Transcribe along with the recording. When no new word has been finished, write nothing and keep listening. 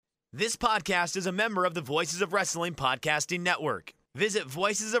This podcast is a member of the Voices of Wrestling Podcasting Network. Visit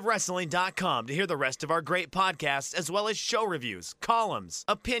voicesofwrestling.com to hear the rest of our great podcasts, as well as show reviews, columns,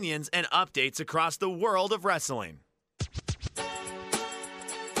 opinions, and updates across the world of wrestling.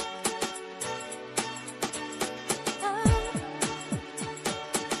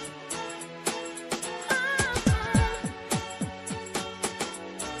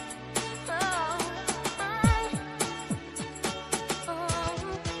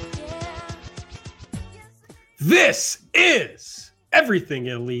 This is Everything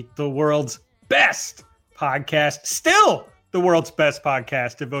Elite, the world's best podcast. Still the world's best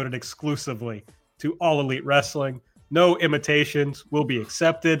podcast devoted exclusively to all elite wrestling. No imitations will be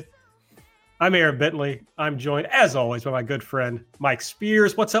accepted. I'm Aaron Bentley. I'm joined, as always, by my good friend, Mike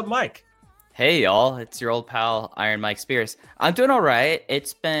Spears. What's up, Mike? Hey, y'all. It's your old pal, Iron Mike Spears. I'm doing all right.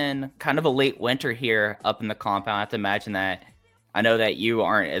 It's been kind of a late winter here up in the compound. I have to imagine that. I know that you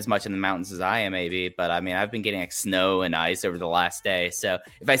aren't as much in the mountains as I am, maybe, but I mean, I've been getting like snow and ice over the last day. So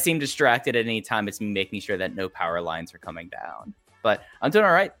if I seem distracted at any time, it's me making sure that no power lines are coming down. But I'm doing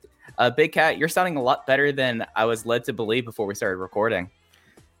all right. Big Cat, you're sounding a lot better than I was led to believe before we started recording.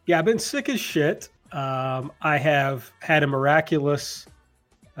 Yeah, I've been sick as shit. I have had a miraculous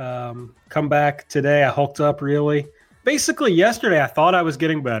comeback today. I hulked up really. Basically, yesterday I thought I was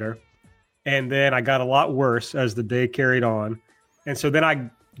getting better, and then I got a lot worse as the day carried on. And so then I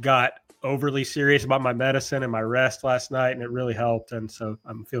got overly serious about my medicine and my rest last night, and it really helped. And so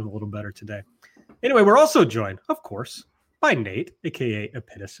I'm feeling a little better today. Anyway, we're also joined, of course, by Nate, a.k.a.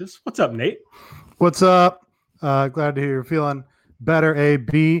 Epitasis. What's up, Nate? What's up? Glad to hear you're feeling better,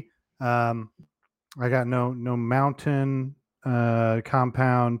 AB. I got no mountain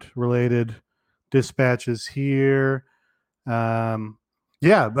compound-related dispatches here. But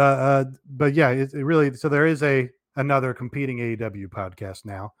yeah, it really – so there is another competing AEW podcast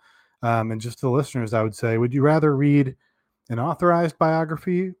now. And just to the listeners, I would say, would you rather read an authorized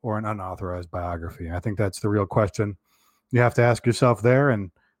biography or an unauthorized biography? I think that's the real question you have to ask yourself there.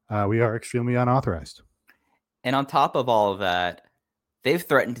 And we are extremely unauthorized. And on top of all of that, they've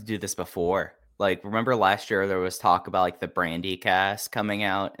threatened to do this before. Like, remember last year there was talk about like the Brandy cast coming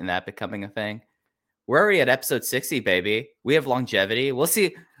out and that becoming a thing? We're already at episode 60, baby. We have longevity. We'll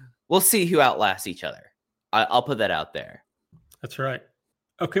see who outlasts each other. I'll put that out there. That's right.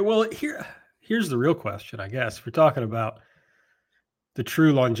 Okay, well, here's the real question, I guess. If we're talking about the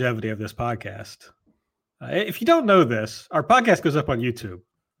true longevity of this podcast. If you don't know this, our podcast goes up on YouTube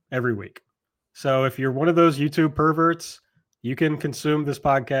every week. So if you're one of those YouTube perverts, you can consume this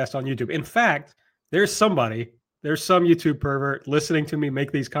podcast on YouTube. In fact, there's some YouTube pervert listening to me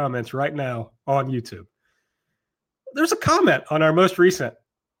make these comments right now on YouTube. There's a comment on our most recent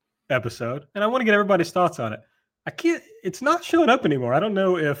episode, and I want to get everybody's thoughts on it. It's not showing up anymore. I don't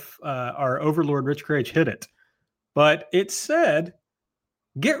know if our overlord Rich Craig hit it, but it said,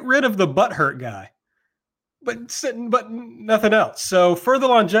 "Get rid of the butthurt guy," but nothing else. So for the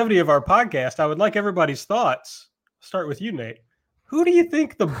longevity of our podcast, I would like everybody's thoughts. Start with you, Nate. Who do you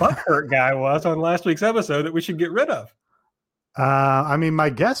think the butthurt guy was on last week's episode that we should get rid of? I mean, my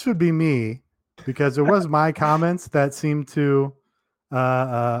guess would be me, because it was my comments that seemed to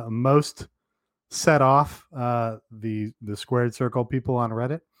most set off the squared circle people on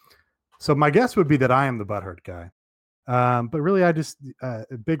Reddit. So my guess would be that I am the butthurt guy. But really, I just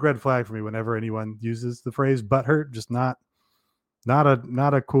a big red flag for me whenever anyone uses the phrase butthurt. Just not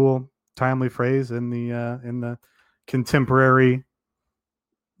a cool, timely phrase in the contemporary,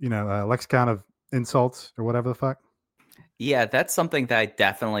 lexicon of insults or whatever the fuck. Yeah, that's something that I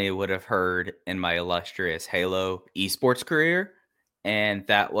definitely would have heard in my illustrious Halo esports career. And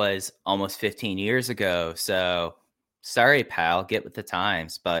that was almost 15 years ago. So sorry, pal, get with the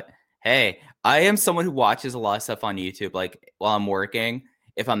times. But hey, I am someone who watches a lot of stuff on YouTube, like while I'm working.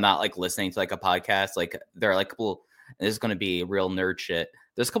 If I'm not like listening to like a podcast, like there are like a couple, this is going to be real nerd shit.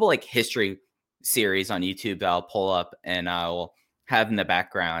 There's a couple like history series on YouTube that I'll pull up and I'll have in the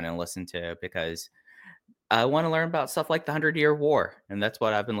background and listen to, because I want to learn about stuff like the 100-Year War. And that's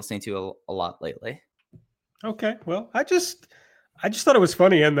what I've been listening to a lot lately. Okay. Well, I just thought it was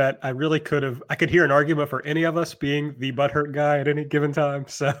funny in that I could hear an argument for any of us being the butthurt guy at any given time.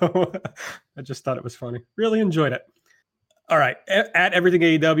 So I just thought it was funny. Really enjoyed it. All right. At Everything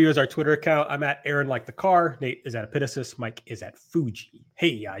AEW is our Twitter account. I'm at Aaron Like the Car. Nate is at Epitasis. Mike is at Fuji.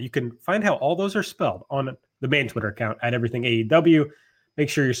 Hey, you can find how all those are spelled on the main Twitter account at Everything AEW. Make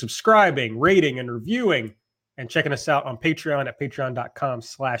sure you're subscribing, rating, and reviewing, and checking us out on Patreon at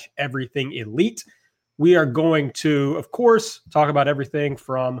patreon.com/everythingelite. We are going to, of course, talk about everything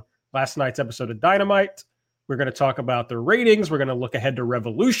from last night's episode of Dynamite We're going to talk about the ratings. We're going to look ahead to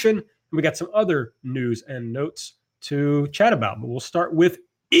Revolution. And we got some other news and notes to chat about. But we'll start with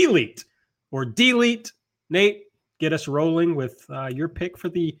Elite or Delete. Nate, get us rolling with your pick for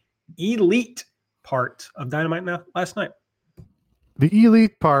the Elite part of Dynamite last night. The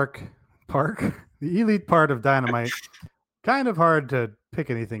Elite the Elite part of Dynamite. Kind of hard to pick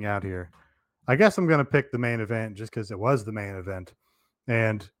anything out here. I guess I'm going to pick the main event just because it was the main event.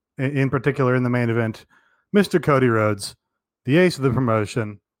 And in particular, in the main event, Mr. Cody Rhodes, the ace of the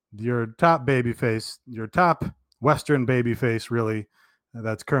promotion, your top babyface, your top Western babyface, really,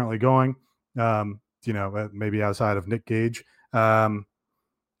 that's currently going, maybe outside of Nick Gage. And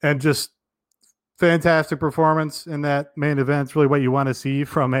just fantastic performance in that main event. It's really what you want to see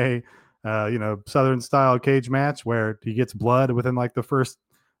from a, Southern style cage match where he gets blood within like the first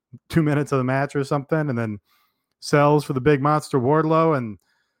 2 minutes of the match or something, and then sells for the big monster Wardlow and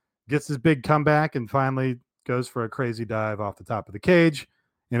gets his big comeback and finally goes for a crazy dive off the top of the cage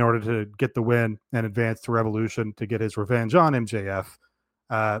in order to get the win and advance to Revolution to get his revenge on MJF.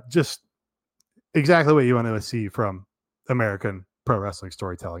 Just exactly what you want to see from American pro wrestling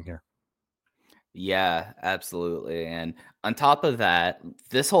storytelling here. Yeah, absolutely. And on top of that,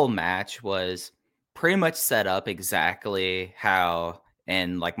 this whole match was pretty much set up exactly how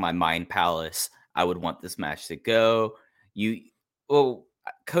in like my mind palace I would want this match to go.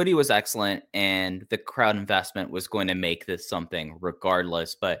 Cody was excellent and the crowd investment was going to make this something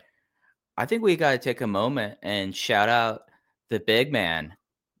regardless. But I think we got to take a moment and shout out the big man,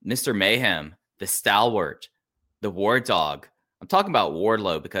 Mr. Mayhem, the stalwart, the war dog. I'm talking about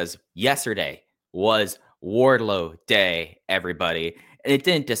Wardlow because yesterday was Wardlow Day, everybody. And it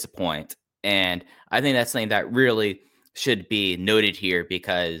didn't disappoint. And I think that's something that really should be noted here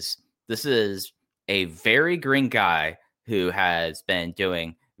because this is a very green guy who has been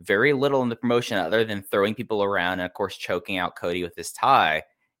doing very little in the promotion other than throwing people around and, of course, choking out Cody with his tie.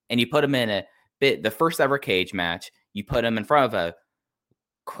 And you put him in the first ever cage match. You put him in front of a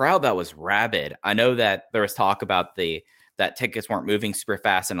crowd that was rabid. I know that there was talk about that tickets weren't moving super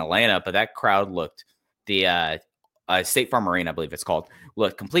fast in Atlanta, but that crowd looked, the State Farm Arena, I believe it's called,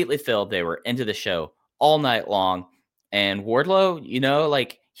 looked completely filled. They were into the show all night long. And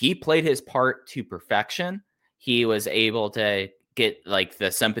Wardlow, he played his part to perfection. He was able to get like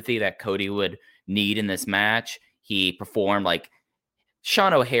the sympathy that Cody would need in this match. He performed like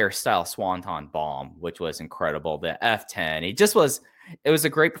Sean O'Haire style Swanton Bomb, which was incredible. The F10. It was a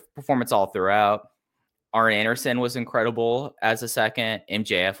great performance all throughout. Arn Anderson was incredible as a second.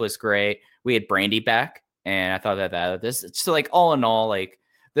 MJF was great. We had Brandy back, and I thought that this, so like all in all, like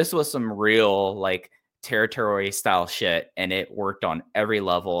this was some real like territory style shit, and it worked on every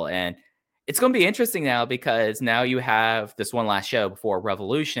level. And it's going to be interesting now because now you have this one last show before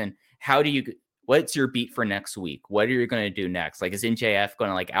Revolution. What's your beat for next week? What are you going to do next? Like, is MJF going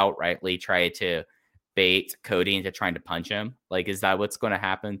to like outrightly try to bait Cody into trying to punch him? Like, is that what's going to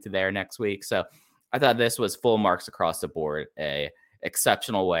happen to there next week? So I thought this was full marks across the board, a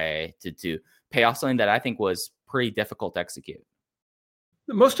exceptional way to pay off something that I think was pretty difficult to execute.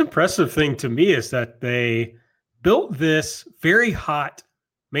 The most impressive thing to me is that they built this very hot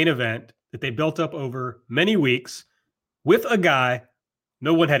main event that they built up over many weeks with a guy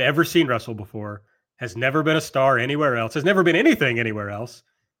no one had ever seen wrestle before, has never been a star anywhere else, has never been anything anywhere else.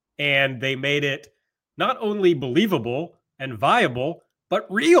 And they made it not only believable and viable, but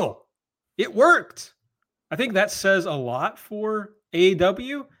real. It worked. I think that says a lot for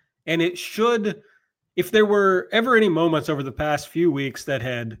AEW, and it should, if there were ever any moments over the past few weeks that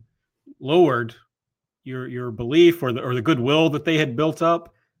had lowered your belief or the goodwill that they had built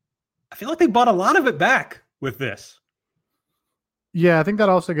up, I feel like they bought a lot of it back with this. Yeah, I think that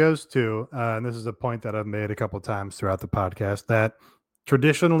also goes to, and this is a point that I've made a couple of times throughout the podcast, that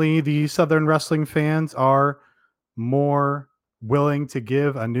traditionally the Southern wrestling fans are more willing to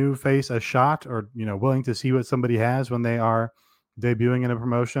give a new face a shot, or willing to see what somebody has when they are debuting in a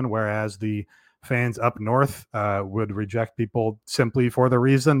promotion, whereas the fans up north would reject people simply for the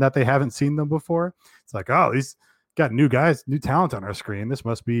reason that they haven't seen them before. It's like, oh, these got new guys, new talent on our screen. This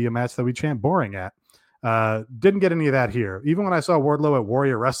must be a match that we chant boring at. Didn't get any of that here. Even when I saw Wardlow at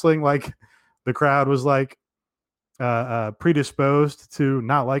Warrior Wrestling, like the crowd was like predisposed to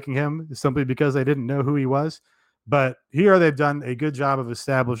not liking him simply because they didn't know who he was. But here they've done a good job of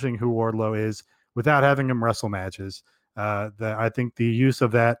establishing who Wardlow is without having him wrestle matches. I think the use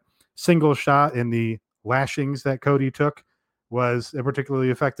of that single shot in the lashings that Cody took was a particularly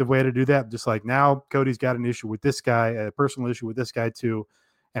effective way to do that. Just like now Cody's got an issue with this guy, a personal issue with this guy too.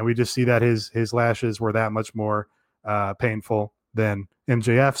 And we just see that his lashes were that much more painful than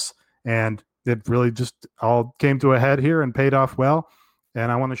MJF's. And it really just all came to a head here and paid off well.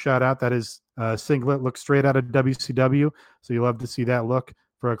 And I want to shout out that his singlet looks straight out of WCW. So you love to see that look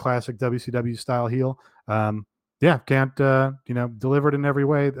for a classic WCW style heel. Can't, delivered in every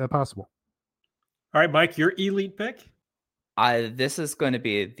way possible. All right, Mike, your elite pick? This is going to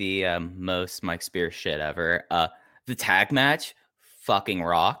be the most Mike Spears shit ever. The tag match fucking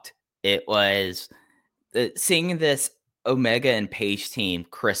rocked. It was seeing this Omega and Page team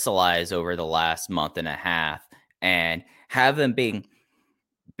crystallize over the last month and a half and have them being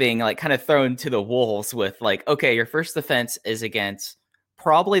like kind of thrown to the wolves with like, okay, your first defense is against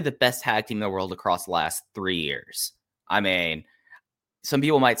probably the best tag team in the world across the last 3 years. I mean, some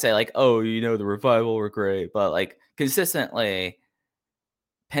people might say like, oh, the Revival were great, but like consistently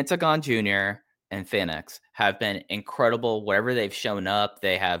Pentagon Jr. and Phoenix have been incredible. Wherever they've shown up,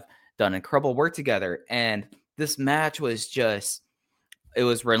 they have done incredible work together. And this match was it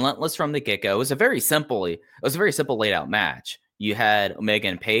was relentless from the get-go. It was a very simple laid out match. You had Omega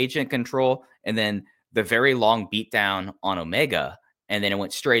and Page in control, and then the very long beatdown on Omega. And then it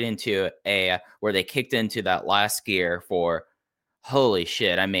went straight into where they kicked into that last gear for holy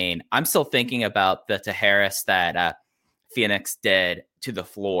shit. I mean, I'm still thinking about the Taharis that Phoenix did to the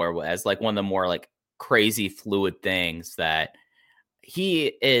floor as like one of the more like crazy fluid things that he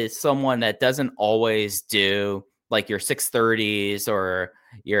is someone that doesn't always do like your 630s or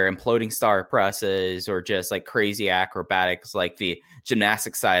your imploding star presses or just like crazy acrobatics, like the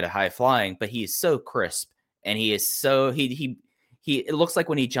gymnastic side of high flying, but he's so crisp and he is so, it looks like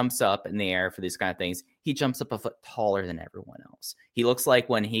when he jumps up in the air for these kind of things, he jumps up a foot taller than everyone else. He looks like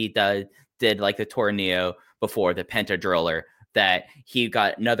when he did like the Tornado before the Penta Driller, that he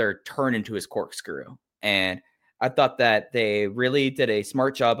got another turn into his corkscrew. And I thought that they really did a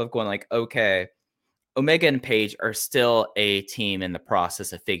smart job of going like, okay, Omega and Page are still a team in the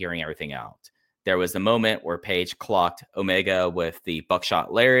process of figuring everything out. There was the moment where Page clocked Omega with the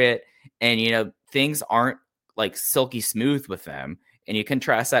buckshot lariat, and things aren't like silky smooth with them. And you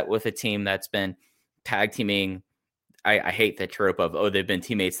contrast that with a team that's been tag teaming. I hate the trope of, they've been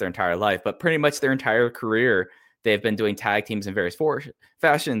teammates their entire life, but pretty much their entire career, they've been doing tag teams in various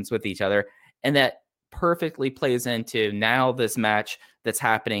fashions with each other. And that perfectly plays into now this match that's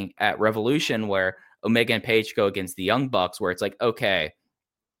happening at Revolution where Omega and Page go against the Young Bucks, where it's like, okay,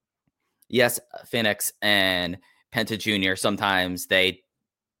 yes, Phoenix and Penta Jr., sometimes they've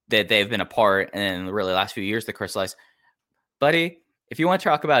been apart, and in the really last few years, they crystallized. Buddy, if you want to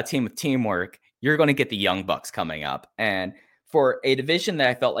talk about a team with teamwork, you're going to get the Young Bucks coming up. And for a division that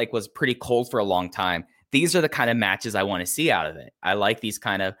I felt like was pretty cold for a long time, these are the kind of matches I want to see out of it. I like these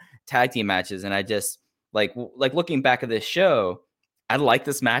kind of tag team matches, and I just like looking back at this show, I like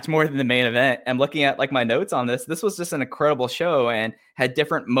this match more than the main event. I'm looking at like my notes on this. This was just an incredible show and had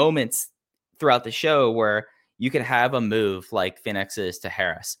different moments throughout the show where you could have a move like Phoenix's to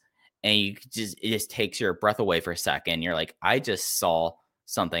Harris, and it just takes your breath away for a second. You're like, I just saw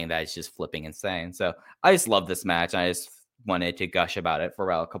something that is just flipping insane. So I just love this match. I just wanted to gush about it for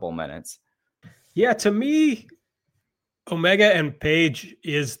about a couple of minutes. Yeah, to me, Omega and Page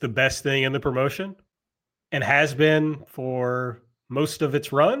is the best thing in the promotion and has been for most of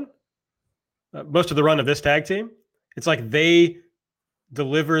its run, most of the run of this tag team. It's like they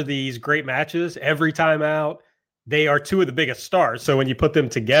deliver these great matches every time out. They are two of the biggest stars. So when you put them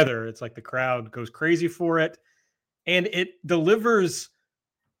together, it's like the crowd goes crazy for it. And it delivers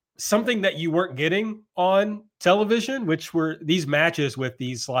something that you weren't getting on television, which were these matches with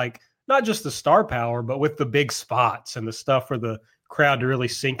these, like, not just the star power, but with the big spots and the stuff for the crowd to really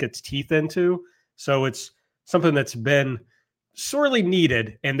sink its teeth into. So it's something that's been sorely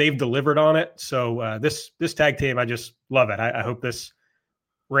needed, and they've delivered on it. So this tag team, I just love it. I hope this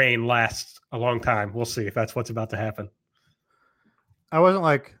reign lasts a long time. We'll see if that's what's about to happen. I wasn't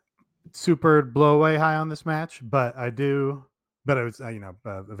like super blow away high on this match, but it was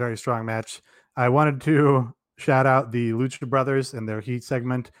a very strong match. I wanted to shout out the Lucha Brothers and their heat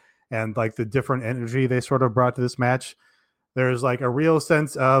segment and like the different energy they sort of brought to this match. There's like a real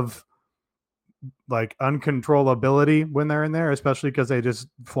sense of like uncontrollability when they're in there, especially because they just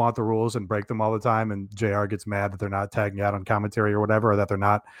flaunt the rules and break them all the time. And JR gets mad that they're not tagging out on commentary or whatever, or that they're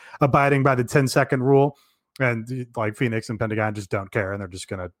not abiding by the 10-second rule. And like Phoenix and Pentagon just don't care. And they're just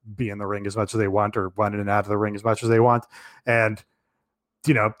going to be in the ring as much as they want, or run in and out of the ring as much as they want. And,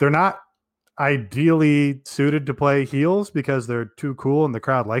 they're not ideally suited to play heels because they're too cool and the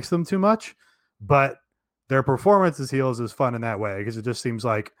crowd likes them too much. But their performance as heels is fun in that way, because it just seems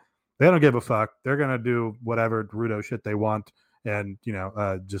like they don't give a fuck. They're going to do whatever Rudo shit they want. And,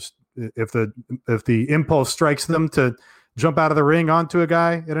 just if the impulse strikes them to jump out of the ring onto a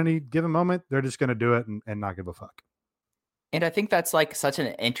guy at any given moment. They're just going to do it and not give a fuck. And I think that's like such an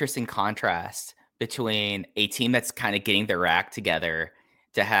interesting contrast between a team that's kind of getting their act together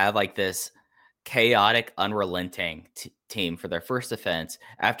to have like this chaotic, unrelenting team for their first offense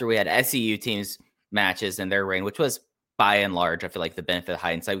after we had SCU teams matches in their reign, which was by and large, I feel like the benefit of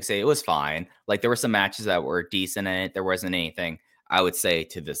hindsight, we say it was fine. Like there were some matches that were decent in it. There wasn't anything I would say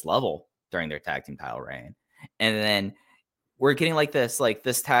to this level during their tag team title reign. And then we're getting like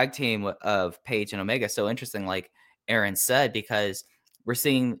this tag team of Paige and Omega. So interesting, like Aaron said, because we're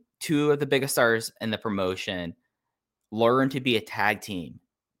seeing two of the biggest stars in the promotion learn to be a tag team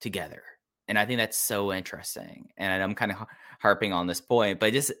together. And I think that's so interesting. And I'm kind of harping on this point,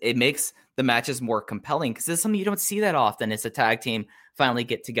 but it makes the matches more compelling because it's something you don't see that often. It's a tag team finally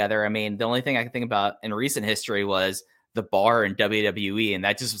get together. I mean, the only thing I can think about in recent history was The Bar in WWE. And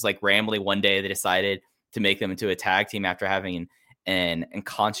that just was like randomly one day they decided to make them into a tag team after having an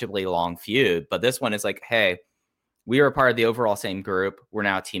unconscionably long feud. But this one is like, hey, we were a part of the overall same group. We're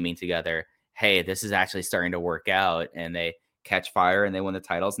now teaming together. Hey, this is actually starting to work out. And they catch fire and they win the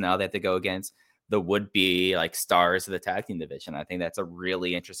titles. Now they have to go against the would-be like stars of the tag team division. I think that's a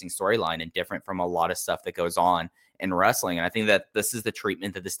really interesting storyline and different from a lot of stuff that goes on in wrestling. And I think that this is the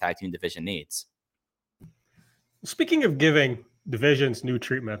treatment that this tag team division needs. Speaking of giving divisions new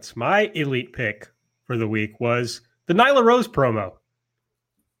treatments, my elite pick for the week was the Nyla Rose promo.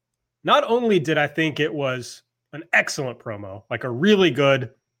 Not only did I think it was an excellent promo, like a really good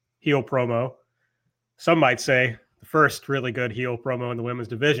heel promo, some might say the first really good heel promo in the women's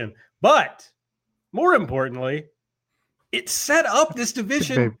division, but more importantly, it set up this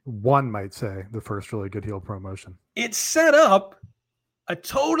division. One might say the first really good heel promotion. It set up a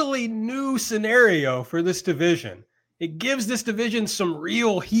totally new scenario for this division. It gives this division some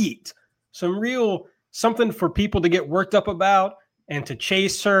real heat, something for people to get worked up about and to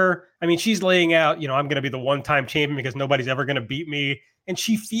chase her. I mean, she's laying out, I'm going to be the one-time champion because nobody's ever going to beat me. And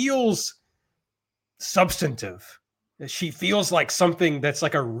she feels substantive. She feels like something that's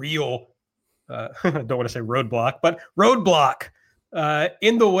like a real, I don't want to say roadblock, but roadblock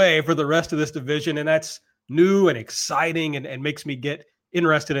in the way for the rest of this division. And that's new and exciting and makes me get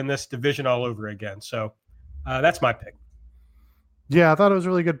interested in this division all over again. So that's my pick. Yeah, I thought it was a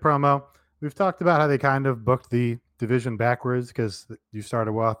really good promo. We've talked about how they kind of booked the division backwards because you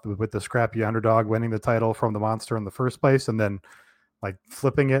started with the scrappy underdog winning the title from the Monster in the first place and then like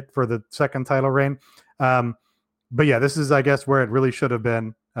flipping it for the second title reign. But yeah, this is, I guess, where it really should have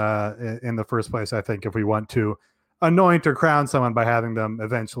been in the first place, I think, if we want to anoint or crown someone by having them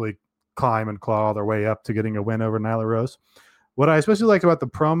eventually climb and claw their way up to getting a win over Nyla Rose. What I especially liked about the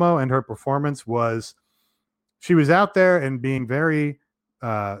promo and her performance was she was out there and being very,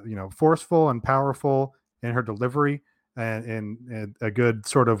 forceful and powerful in her delivery and in a good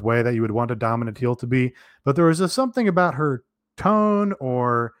sort of way that you would want a dominant heel to be. But there was just something about her tone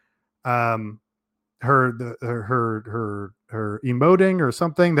or her emoting or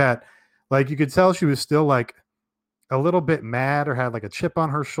something that like you could tell she was still like a little bit mad or had like a chip on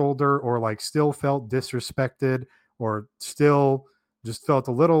her shoulder or like still felt disrespected or still just felt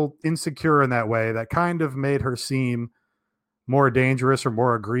a little insecure in that way that kind of made her seem more dangerous or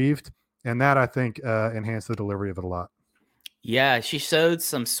more aggrieved. And that I think enhanced the delivery of it a lot. Yeah, she showed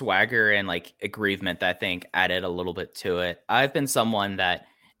some swagger and like aggrievement that I think added a little bit to it. I've been someone that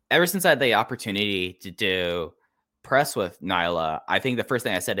ever since I had the opportunity to do press with Nyla, I think the first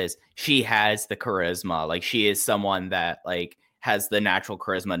thing I said is she has the charisma. Like she is someone that like has the natural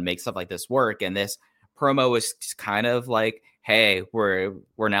charisma and makes stuff like this work. And this promo was kind of like, hey, we're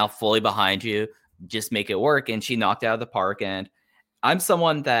now fully behind you. Just make it work. And she knocked it out of the park. And I'm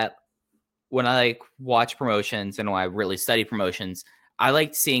someone that when I like watch promotions and when I really study promotions, I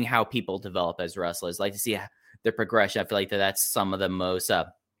like seeing how people develop as wrestlers. I like to see the progression. I feel like that's some of the most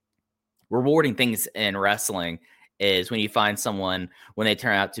rewarding things in wrestling is when you find someone when they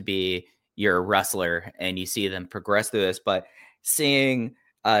turn out to be your wrestler and you see them progress through this. But seeing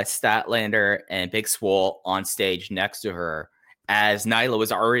Statlander and Big Swole on stage next to her as Nyla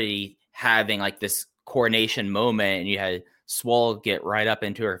was already having like this coronation moment and you had Swole get right up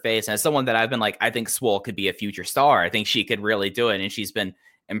into her face. And as someone that I've been like, I think Swole could be a future star. I think she could really do it. And she's been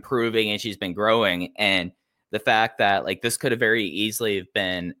improving and she's been growing. And the fact that like this could have very easily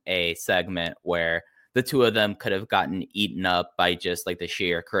been a segment where the two of them could have gotten eaten up by just like the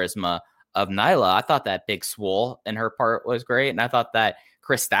sheer charisma of Nyla. I thought that Big Swole in her part was great. And I thought that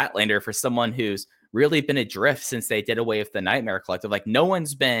Chris Statlander, for someone who's really been adrift since they did away with the Nightmare Collective, like no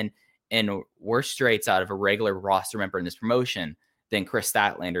one's been in worse straits out of a regular roster member in this promotion than Chris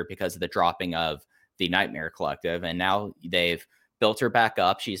Statlander because of the dropping of the Nightmare Collective, and now they've built her back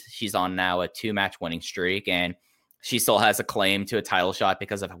up. She's on now a 2-match winning streak, and she still has a claim to a title shot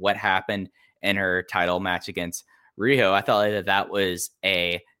because of what happened in her title match against Riho. I felt like that was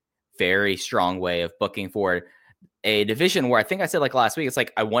a very strong way of booking forward a division where I think I said like last week, it's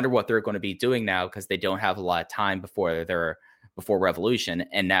like, I wonder what they're going to be doing now because they don't have a lot of time before Revolution.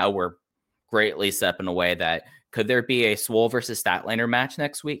 And now we're greatly set up in a way that could there be a Swole versus Statlander match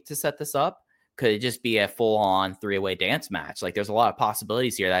next week to set this up? Could it just be a full on 3-way dance match? Like there's a lot of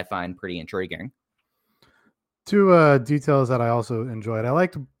possibilities here that I find pretty intriguing. 2 details that I also enjoyed. I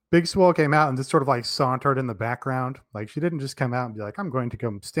liked Big Swole came out and just sort of like sauntered in the background. Like she didn't just come out and be like, I'm going to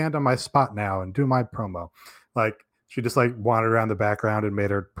come stand on my spot now and do my promo. Like she just like wandered around the background and made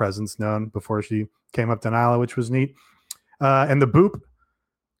her presence known before she came up to Nyla, which was neat. And the boop,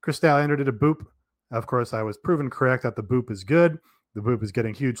 Kris Statlander did a boop. Of course, I was proven correct that the boop is good. The boop is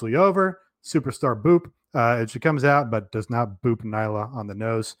getting hugely over. Superstar boop. And she comes out, but does not boop Nyla on the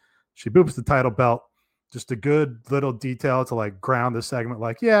nose. She boops the title belt. Just a good little detail to like ground the segment.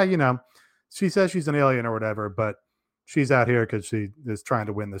 Like, yeah, you know, she says she's an alien or whatever, but she's out here because she is trying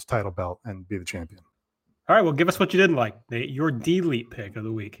to win this title belt and be the champion. All right, well, give us what you didn't like. Your delete pick of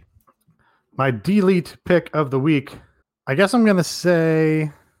the week. My delete pick of the week. I guess I'm going to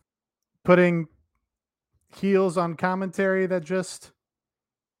say putting heels on commentary that just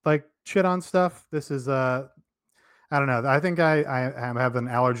like shit on stuff. This is, I don't know. I think I have an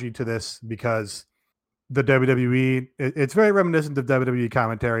allergy to this because the WWE, it's very reminiscent of WWE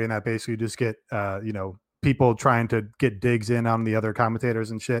commentary, and that basically just get, people trying to get digs in on the other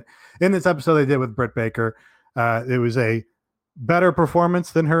commentators and shit. In this episode they did with Britt Baker, it was a better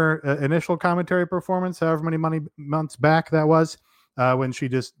performance than her initial commentary performance, however many months back that was, when she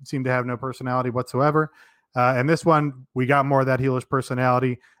just seemed to have no personality whatsoever. And this one, we got more of that heelish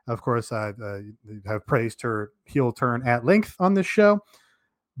personality. Of course, I have praised her heel turn at length on this show,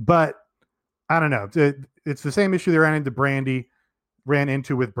 but I don't know. It's the same issue they ran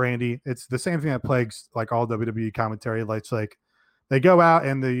into with Brandy. It's the same thing that plagues like all WWE commentary. Like, it's like they go out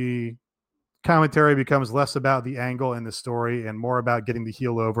and the commentary becomes less about the angle and the story and more about getting the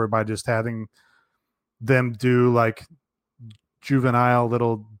heel over by just having them do like juvenile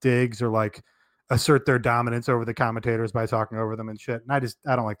little digs or like assert their dominance over the commentators by talking over them and shit. And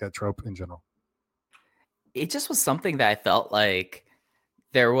I don't like that trope in general. It just was something that I felt like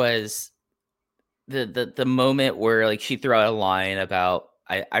there was the moment where like she threw out a line about,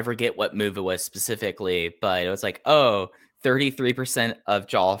 I forget what move it was specifically, but it was like, 33% of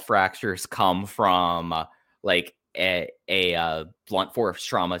jaw fractures come from like a blunt force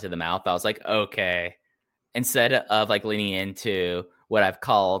trauma to the mouth. I was like, okay. Instead of like leaning into what I've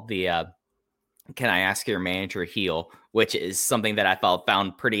called the can I ask your manager heel, which is something that I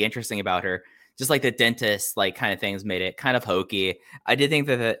found pretty interesting about her. Just like the dentist, like kind of things made it kind of hokey. I did think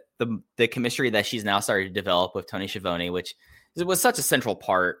that the chemistry that she's now started to develop with Tony Schiavone, which was such a central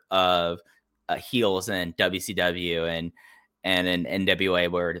part of heels in WCW and in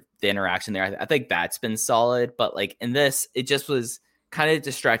NWA, where the interaction there, I think that's been solid. But like in this, it just was kind of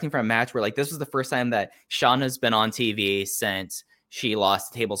distracting from a match where like this was the first time that Shauna's been on TV since she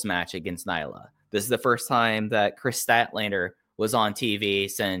lost the tables match against Nyla. This is the first time that Kris Statlander was on TV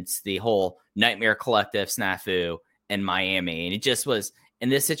since the whole Nightmare Collective snafu in Miami. And it just was in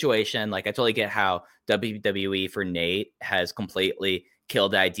this situation, like I totally get how WWE for Nate has completely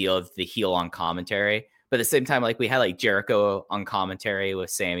killed the idea of the heel on commentary. But at the same time, like we had like Jericho on commentary with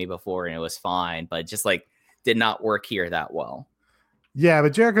Sammy before and it was fine, but just like did not work here that well. Yeah,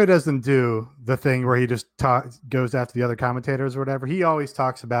 but Jericho doesn't do the thing where he just goes after the other commentators or whatever. He always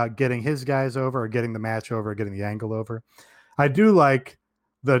talks about getting his guys over or getting the match over or getting the angle over. I do like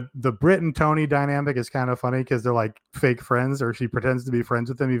the Britt and Tony dynamic is kind of funny because they're like fake friends, or she pretends to be friends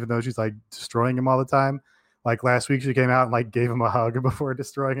with him even though she's like destroying him all the time. Like last week she came out and like gave him a hug before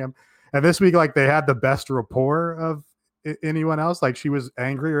destroying him. And this week, like they had the best rapport of anyone else. Like she was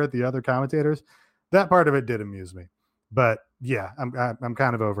angrier at the other commentators. That part of it did amuse me. But yeah, I'm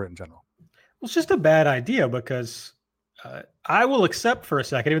kind of over it in general. Well, it's just a bad idea because I will accept for a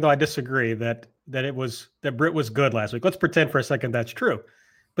second, even though I disagree that Britt was good last week. Let's pretend for a second that's true.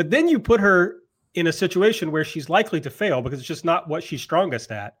 But then you put her in a situation where she's likely to fail because it's just not what she's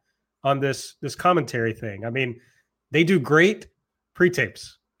strongest at on this commentary thing. I mean, they do great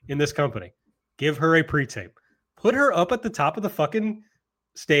pre-tapes in this company. Give her a pre-tape. Put her up at the top of the fucking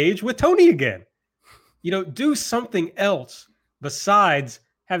stage with Tony again. Do something else besides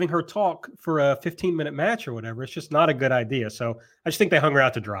having her talk for a 15-minute match or whatever. It's just not a good idea. So I just think they hung her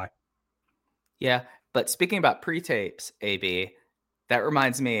out to dry. Yeah, but speaking about pre-tapes, AB, That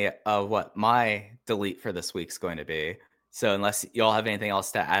reminds me of what my delete for this week's going to be. So unless y'all have anything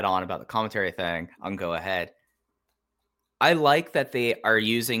else to add on about the commentary thing, I'll go ahead. I like that they are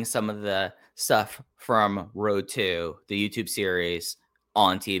using some of the stuff from Road 2, the YouTube series,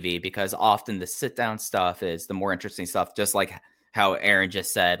 on TV, because often the sit-down stuff is the more interesting stuff, just like how Aaron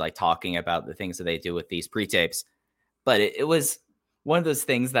just said, like talking about the things that they do with these pre-tapes. But it was one of those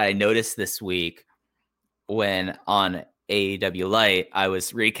things that I noticed this week when on AEW Light, I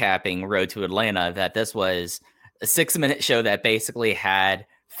was recapping Road to Atlanta, that this was a 6-minute show that basically had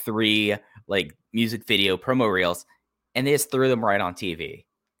 3 like music video promo reels, and they just threw them right on TV.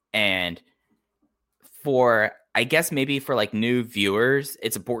 And for, I guess maybe for like new viewers,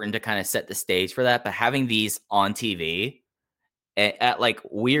 it's important to kind of set the stage for that. But having these on TV at like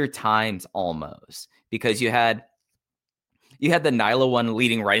weird times almost, because you had the Nyla one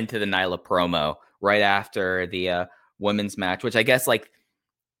leading right into the Nyla promo right after the women's match, which I guess, like,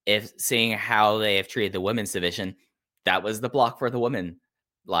 if seeing how they have treated the women's division, that was the block for the women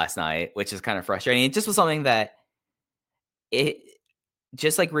last night, which is kind of frustrating. It just was something that it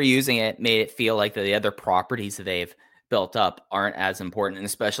just like reusing it made it feel like the other properties that they've built up aren't as important, and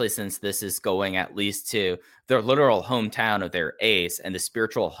especially since this is going at least to their literal hometown of their ace and the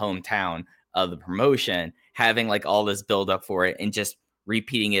spiritual hometown of the promotion, having like all this build up for it and just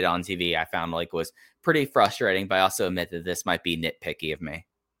repeating it on TV, I found like was pretty frustrating. But I also admit that this might be nitpicky of me.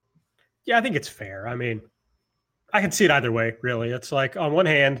 Yeah, I think it's fair. I mean, I can see it either way, really. It's like, on one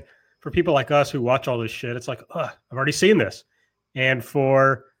hand, for people like us who watch all this shit, it's like, I've already seen this.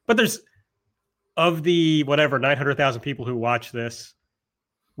 But there's, of the whatever 900,000 people who watch this,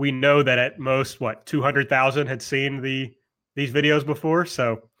 we know that at most 200,000 had seen these videos before.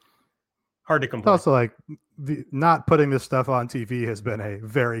 So hard to complain. It's also like not putting this stuff on TV has been a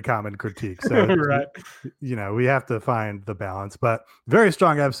very common critique. So right. We have to find the balance. But very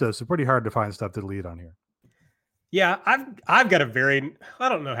strong episode, so pretty hard to find stuff to delete on here. Yeah, I've got a very, I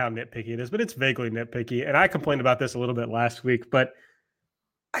don't know how nitpicky it is, but it's vaguely nitpicky. And I complained about this a little bit last week, but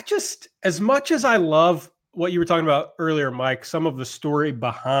I just, as much as I love what you were talking about earlier, Mike, some of the story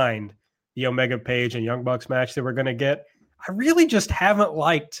behind the Omega Page and Young Bucks match that we're going to get, I really just haven't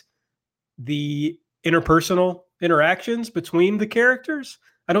liked the interpersonal interactions between the characters.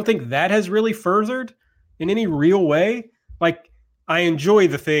 I don't think that has really furthered in any real way. Like, I enjoy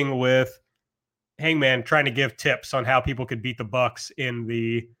the thing with Hangman trying to give tips on how people could beat the Bucks in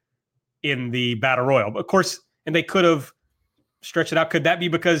the Battle Royal. But of course, and they could have stretched it out. Could that be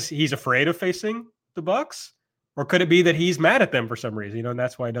because he's afraid of facing the Bucks? Or could it be that he's mad at them for some reason, and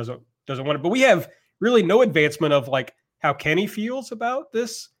that's why he doesn't want it. But we have really no advancement of like how Kenny feels about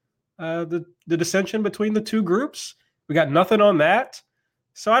this, the dissension between the two groups. We got nothing on that.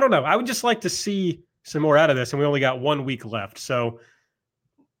 So I don't know. I would just like to see some more out of this, and we only got 1 week left. So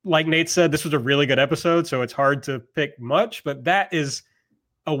like Nate said, this was a really good episode, so it's hard to pick much, but that is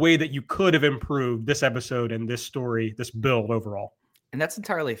a way that you could have improved this episode and this story, this build overall. And that's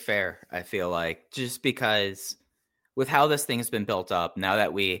entirely fair, I feel like, just because with how this thing has been built up, now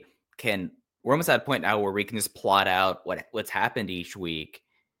that we're almost at a point now where we can just plot out what's happened each week.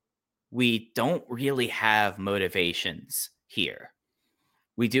 We don't really have motivations here.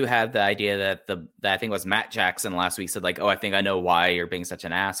 We do have the idea that I think it was Matt Jackson last week said like, oh, I think I know why you're being such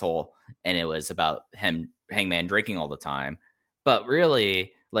an asshole. And it was about Hangman drinking all the time. But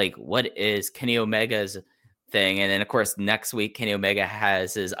really, like, what is Kenny Omega's thing? And then, of course, next week, Kenny Omega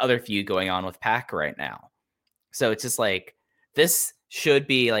has his other feud going on with Pac right now. So it's just like, this should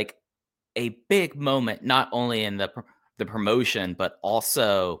be like a big moment, not only in the promotion, but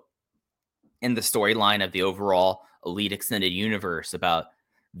also in the storyline of the overall Elite Extended Universe about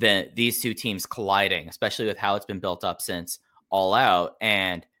these two teams colliding, especially with how it's been built up since All Out.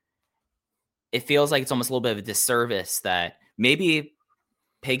 And it feels like it's almost a little bit of a disservice that maybe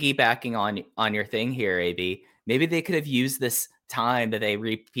piggybacking on your thing here, AB, maybe they could have used this time that they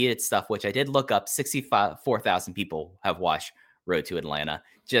repeated stuff, which I did look up. 64,000 people have watched Road to Atlanta.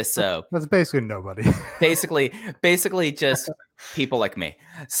 Just so that's basically nobody. basically just people like me.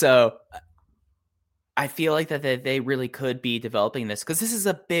 So I feel like that they really could be developing this, because this is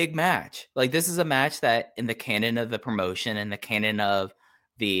a big match. Like, this is a match that in the canon of the promotion and the canon of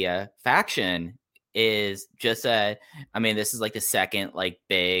the faction is just this is like the second like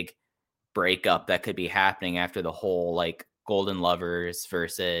big breakup that could be happening after the whole like Golden Lovers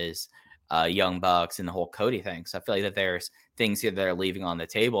versus Young Bucks and the whole Cody thing. So I feel like that there's things here that are leaving on the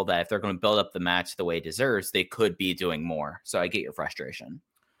table that if they're going to build up the match the way it deserves, they could be doing more. So I get your frustration.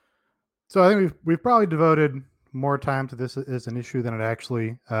 So I think we've probably devoted more time to this as an issue than it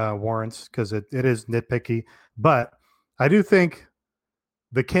actually warrants, because it is nitpicky. But I do think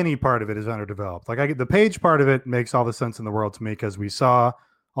the Kenny part of it is underdeveloped. Like the Page part of it makes all the sense in the world to me because we saw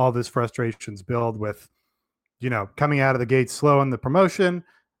all this frustrations build with, coming out of the gate slow in the promotion,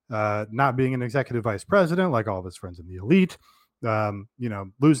 not being an executive vice president like all of his friends in the elite,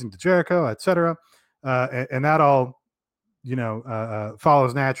 losing to Jericho, etc. And that all,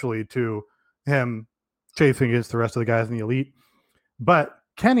 follows naturally to him chafing against the rest of the guys in the elite. But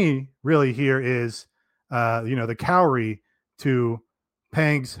Kenny really here is, the Cowrie to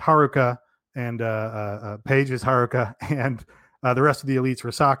Pang's Haruka and Page's Haruka and the rest of the elite's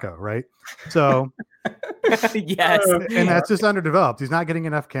Risako, right? So, yes, and that's just underdeveloped. He's not getting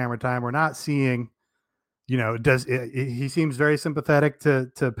enough camera time. We're not seeing, he seems very sympathetic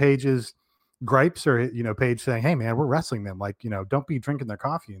to Page's gripes or, Page saying, hey, man, we're wrestling them. Like, don't be drinking their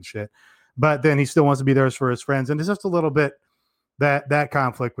coffee and shit. But then he still wants to be there for his friends. And it's just a little bit that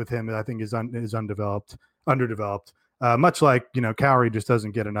conflict with him that I think is underdeveloped. Much like, Cowrie just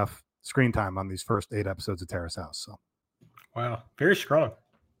doesn't get enough screen time on these first 8 episodes of Terrace House. So, wow, very strong.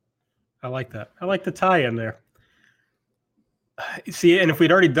 I like that. I like the tie-in there. See, and if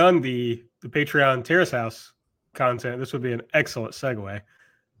we'd already done the Patreon Terrace House content, this would be an excellent segue.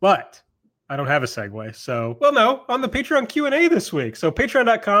 But I don't have a segue. So, no, on the Patreon Q&A this week. So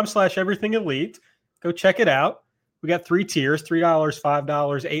patreon.com/everythingelite. Go check it out. We got 3 tiers, $3,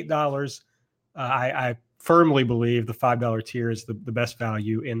 $5, $8. I firmly believe the $5 tier is the best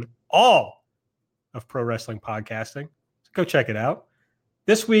value in all of pro wrestling podcasting. So go check it out.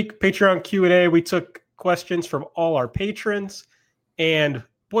 This week, Patreon Q&A, we took questions from all our patrons. And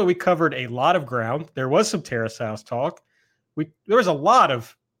boy, we covered a lot of ground. There was some Terrace House talk. There was a lot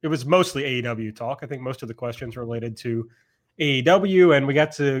of, it was mostly AEW talk. I think most of the questions related to AEW, and we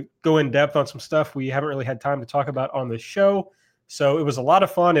got to go in depth on some stuff we haven't really had time to talk about on the show. So it was a lot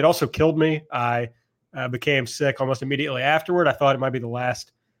of fun. It also killed me. I became sick almost immediately afterward. I thought it might be the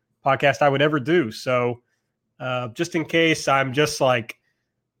last podcast I would ever do. So just in case, I'm just like,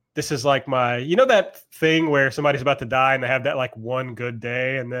 this is like my, that thing where somebody's about to die and they have that like one good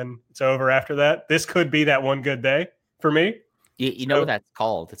day and then it's over after that. This could be that one good day for me. You know what that's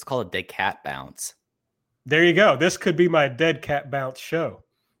called? It's called a dead cat bounce. There you go. This could be my dead cat bounce show.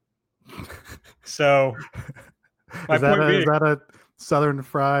 So is that a Southern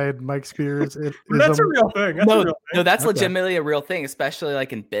Fried Mike Spears? That's a real thing. No, that's legitimately a real thing, especially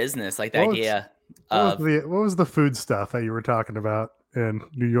like in business, like the idea of what was the food stuff that you were talking about in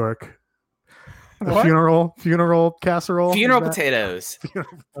New York? Funeral casserole, funeral potatoes. Well,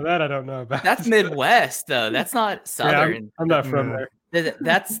 that I don't know about. That's Midwest though. That's not Southern. Yeah, I'm not from there.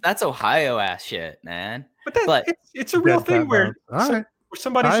 That's Ohio ass shit, man. But it's a real thing where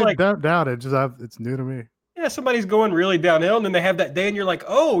somebody's I don't doubt it. It's new to me. Yeah, somebody's going really downhill, and then they have that day, and you're like,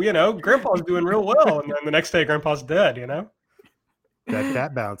 oh, Grandpa's doing real well, and then the next day, Grandpa's dead. That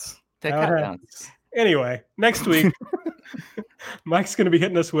cat bounce. Anyway, next week, Mike's going to be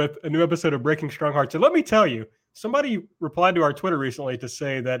hitting us with a new episode of Breaking Strong Hearts. And let me tell you, somebody replied to our Twitter recently to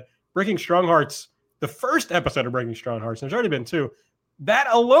say that Breaking Strong Hearts, the first episode of Breaking Strong Hearts, and there's already been 2, that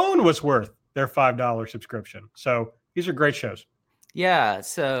alone was worth their $5 subscription. So these are great shows. Yeah,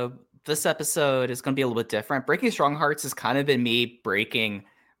 so this episode is going to be a little bit different. Breaking Strong Hearts has kind of been me breaking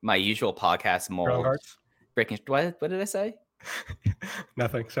my usual podcast mold. Strong Hearts? What did I say?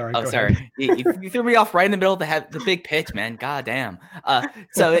 Nothing. Sorry. Oh, sorry. You threw me off right in the middle of the big pitch, man. God damn.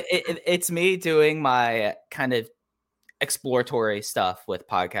 So it's me doing my kind of exploratory stuff with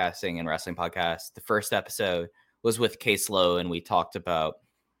podcasting and wrestling podcasts. The first episode was with Case Lowe, and we talked about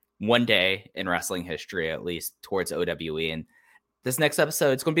one day in wrestling history, at least towards OWE. And this next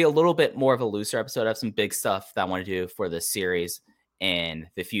episode, it's going to be a little bit more of a looser episode. I have some big stuff that I want to do for this series in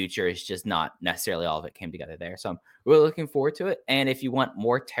the future. It's just not necessarily all of it came together there. So I'm really looking forward to it. And if you want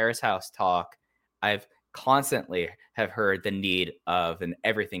more Terrace House talk, I've constantly have heard the need of an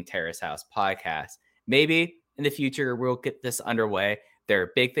Everything Terrace House podcast. Maybe in the future, we'll get this underway. There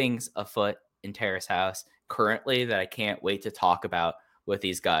are big things afoot in Terrace House currently that I can't wait to talk about with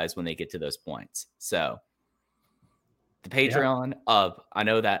these guys when they get to those points. So the Patreon I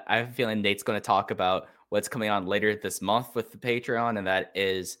know that I have a feeling Nate's going to talk about what's coming on later this month with the Patreon, and that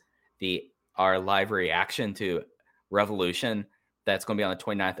is our live reaction to Revolution. That's going to be on the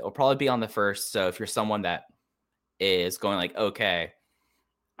 29th. It'll probably be on the 1st. So if you're someone that is going like, okay,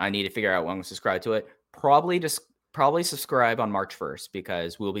 I need to figure out when I'm going to subscribe to it, probably subscribe on March 1st,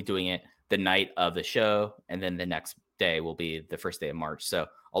 because we'll be doing it the night of the show, and then the next day will be the first day of March. So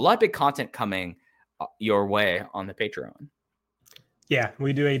a lot of big content coming your way on the Patreon. Yeah,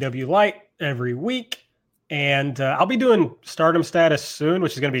 we do AW Light every week. And I'll be doing Stardom Status soon,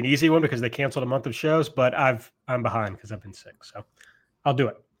 which is going to be an easy one because they canceled a month of shows, but I'm behind because I've been sick. So I'll do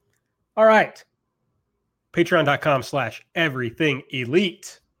it. All right.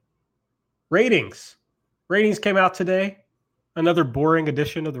 Patreon.com/everythingelite. Ratings. Ratings came out today. Another boring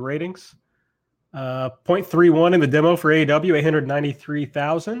edition of the ratings. 0.31 in the demo for AEW,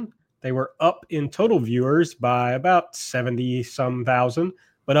 893,000. They were up in total viewers by about 70-some thousand,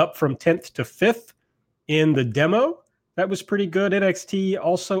 but up from 10th to 5th in the demo. That was pretty good. NXT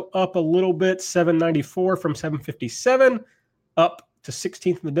also up a little bit, 794 from 757, up to 16th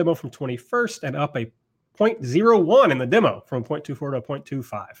in the demo from 21st, and up a 0.01 in the demo from 0.24 to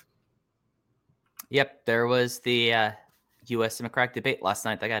 0.25. Yep, there was the U.S. Democratic debate last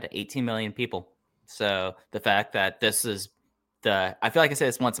night. They got 18 million people. So the fact that this is I feel like I say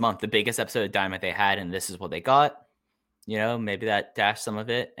this once a month, the biggest episode of Dynamite they had, and this is what they got, maybe that dashed some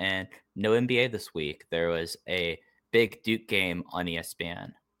of it. And no NBA this week. There was a big Duke game on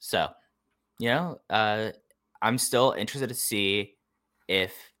ESPN. So, I'm still interested to see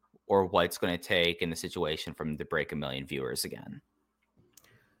if or what it's going to take in the situation from to break 1 million viewers again.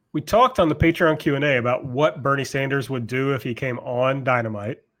 We talked on the Patreon Q&A about what Bernie Sanders would do if he came on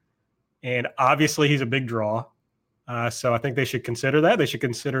Dynamite. And obviously he's a big draw. So I think they should consider that. They should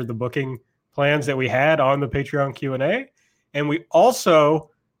consider the booking plans that we had on the Patreon Q&A. And we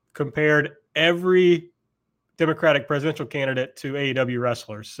also compared every Democratic presidential candidate to AEW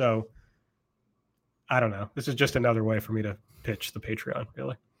wrestlers. So I don't know. This is just another way for me to pitch the Patreon,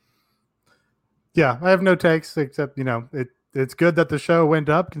 really. Yeah, I have no takes except, it's good that the show went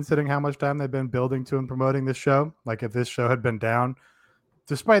up considering how much time they've been building to and promoting this show. Like if this show had been down,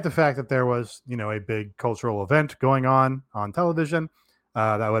 despite the fact that there was, a big cultural event going on television,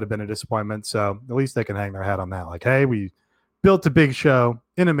 that would have been a disappointment. So at least they can hang their hat on that. Like, hey, we built a big show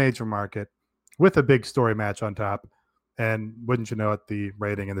in a major market with a big story match on top. And wouldn't you know it, the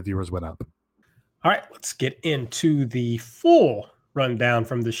rating and the viewers went up. All right, let's get into the full rundown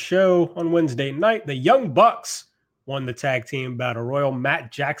from the show on Wednesday night. The Young Bucks won the tag team battle royal.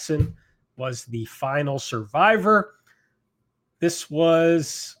 Matt Jackson was the final survivor. This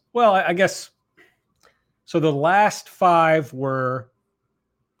was, I guess, so the last 5 were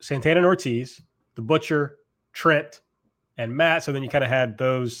Santana and Ortiz, the Butcher, Trent, and Matt. So then you kind of had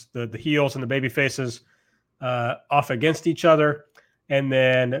those, the heels and the baby faces off against each other. And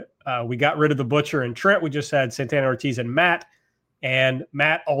then we got rid of the Butcher and Trent. We just had Santana, Ortiz, and Matt. And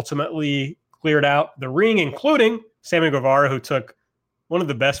Matt ultimately cleared out the ring, including Sammy Guevara, who took one of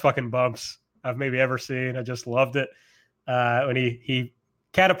the best fucking bumps I've maybe ever seen. I just loved it. When he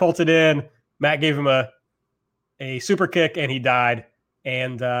catapulted in, Matt gave him a super kick and he died.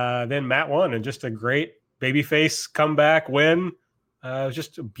 And then Matt won, and just a great babyface comeback win. It was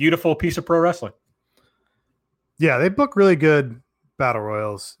just a beautiful piece of pro wrestling. Yeah, they book really good battle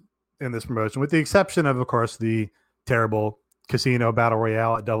royals in this promotion, with the exception of course, the terrible casino battle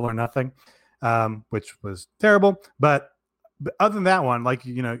royale at Double or Nothing, which was terrible. But other than that one, like,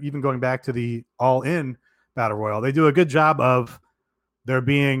 even going back to the All In battle royal, they do a good job of there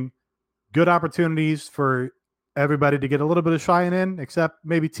being good opportunities for everybody to get a little bit of shine in, except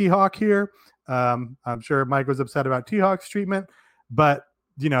maybe T-Hawk here. I'm sure Mike was upset about T-Hawk's treatment, but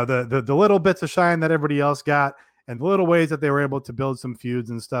the little bits of shine that everybody else got and the little ways that they were able to build some feuds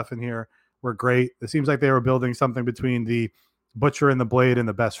and stuff in here were great. It seems like they were building something between the Butcher and the Blade and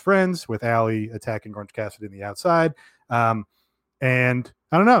the Best Friends, with Allie attacking Orange Cassidy in the outside. And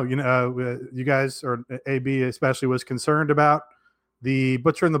I don't know, you guys, or AB especially, was concerned about the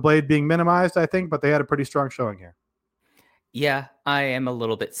Butcher and the Blade being minimized, I think, but they had a pretty strong showing here. Yeah, I am a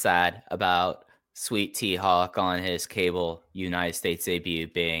little bit sad about Sweet T-Hawk on his cable United States debut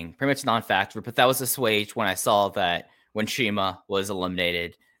being pretty much non-factor, but that was assuaged when I saw that when Shima was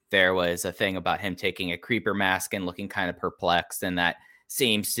eliminated, there was a thing about him taking a creeper mask and looking kind of perplexed, and that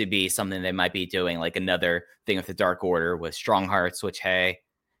seems to be something they might be doing. Like another thing with the Dark Order with Strong Hearts, which, hey,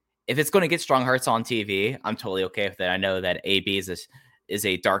 if it's going to get Strong Hearts on TV, I'm totally okay with it. I know that AB is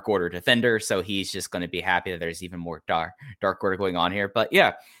a Dark Order defender, so he's just going to be happy that there's even more Dark Order going on here. But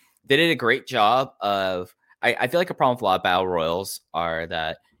yeah, they did a great job of, I feel like a problem with a lot of battle royals are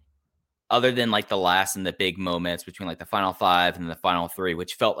that other than like the last and the big moments between like the final 5 and the final 3,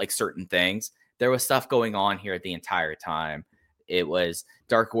 which felt like certain things, there was stuff going on here the entire time. It was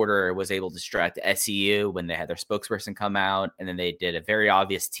Dark Order was able to distract SCU when they had their spokesperson come out, and then they did a very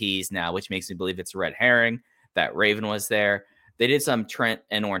obvious tease now, which makes me believe it's a red herring that Raven was there. They did some Trent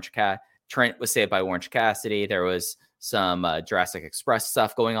and Trent was saved by Orange Cassidy. There was some Jurassic Express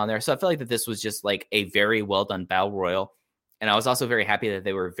stuff going on there. So I feel like that this was just like a very well done battle royal. And I was also very happy that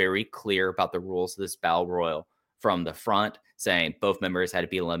they were very clear about the rules of this battle royal from the front, saying both members had to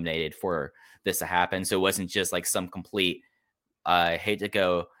be eliminated for this to happen. So it wasn't just like some complete I hate to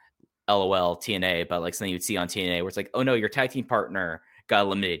go LOL TNA, but like something you'd see on TNA where it's like, oh no, your tag team partner got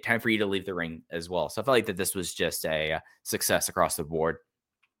eliminated. Time for you to leave the ring as well. So I felt like that this was just a success across the board.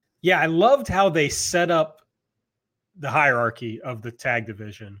 Yeah, I loved how they set up the hierarchy of the tag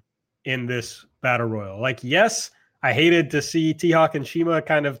division in this battle royal. Like, yes, I hated to see T-Hawk and Shima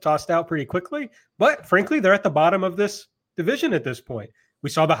kind of tossed out pretty quickly, but frankly, they're at the bottom of this division at this point. We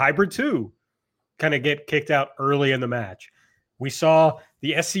saw the Hybrid 2 kind of get kicked out early in the match. We saw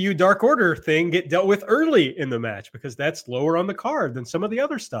the SCU Dark Order thing get dealt with early in the match because that's lower on the card than some of the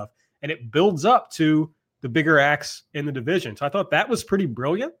other stuff. And it builds up to the bigger acts in the division. So I thought that was pretty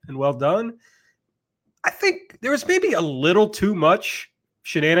brilliant and well done. I think there was maybe a little too much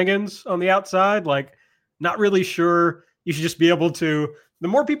shenanigans on the outside. Like, not really sure. You should just be able to, the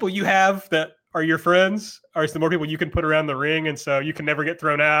more people you have that are your friends, are the more people you can put around the ring. And so you can never get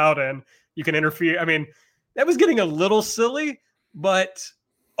thrown out and you can interfere. I mean, that was getting a little silly, but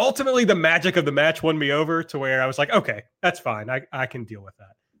ultimately the magic of the match won me over to where I was like, okay, that's fine. I can deal with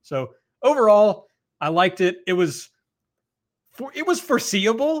that. So overall, I liked it. It was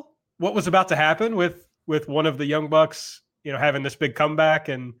foreseeable what was about to happen with one of the Young Bucks, having this big comeback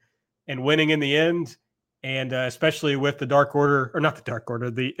and winning in the end. And especially with the Dark Order, or not the Dark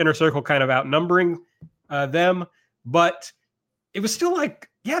Order, the Inner Circle kind of outnumbering them. But it was still like,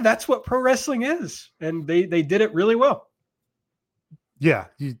 yeah, that's what pro wrestling is. And they did it really well. Yeah.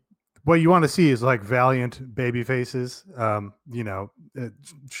 What you want to see is like valiant baby faces,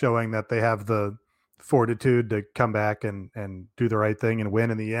 showing that they have the fortitude to come back and do the right thing and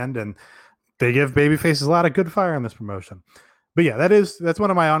win in the end. And they give baby faces a lot of good fire in this promotion. But yeah, that's one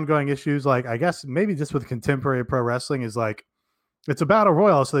of my ongoing issues. Like, I guess maybe just with contemporary pro wrestling is like, it's a battle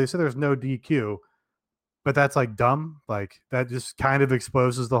royal. So they say there's no DQ, but that's like dumb. Like, that just kind of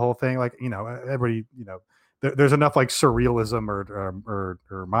exposes the whole thing. Like, everybody, there's enough like surrealism or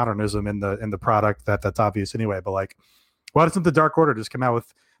modernism in the product that's obvious anyway. But like, why doesn't the Dark Order just come out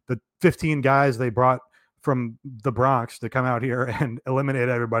with the 15 guys they brought from the Bronx to come out here and eliminate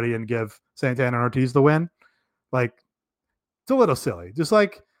everybody and give Santana and Ortiz the win? Like, it's a little silly. Just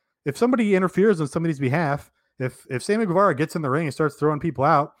like if somebody interferes on somebody's behalf, if Sammy Guevara gets in the ring and starts throwing people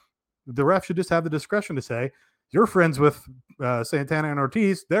out, the ref should just have the discretion to say, you're friends with Santana and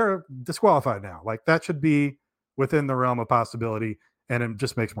Ortiz, they're disqualified now. Like, that should be within the realm of possibility, and it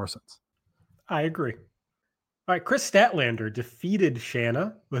just makes more sense. I agree. All right, Chris Statlander defeated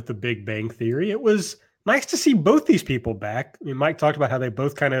Shanna with the Big Bang Theory. It was nice to see both these people back. I mean, Mike talked about how they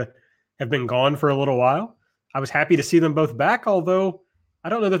both kind of have been gone for a little while. I was happy to see them both back, although I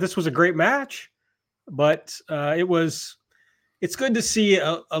don't know that this was a great match, but it's good to see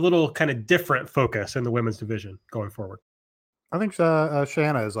a little kind of different focus in the women's division going forward. I think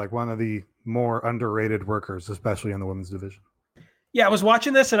Shanna is like one of the more underrated workers, especially in the women's division. Yeah, I was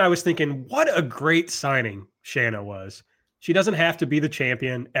watching this and I was thinking, what a great signing Shanna was. She doesn't have to be the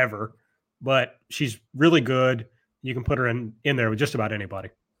champion ever, but she's really good. You can put her in there with just about anybody.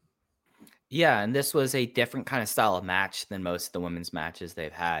 Yeah, and this was a different kind of style of match than most of the women's matches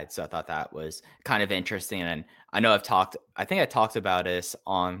they've had. So I thought that was kind of interesting. And I know I talked about this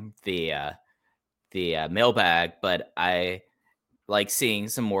on the mailbag, but I like seeing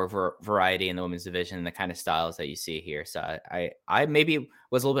some more variety in the women's division and the kind of styles that you see here. So I maybe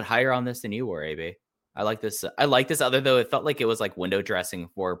was a little bit higher on this than you were, AB. I like this. Other though it felt like it was like window dressing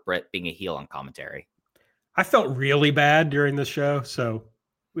for Britt being a heel on commentary. I felt really bad during the show. So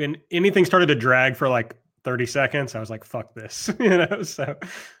when anything started to drag for like 30 seconds, I was like, fuck this. So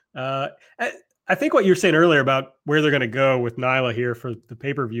I think what you were saying earlier about where they're going to go with Nyla here for the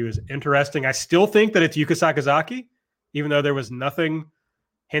pay-per-view is interesting. I still think that it's Yuka Sakazaki, even though there was nothing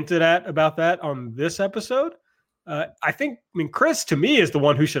hinted at about that on this episode. Chris, to me, is the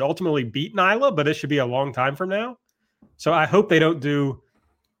one who should ultimately beat Nyla, but it should be a long time from now. So I hope they don't do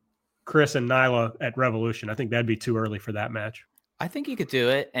Chris and Nyla at Revolution. I think that'd be too early for that match. I think you could do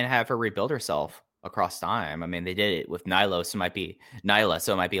it and have her rebuild herself across time. I mean, they did it with Nyla, so it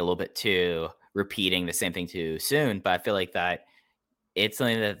might be a little bit too repeating the same thing too soon. But I feel like that it's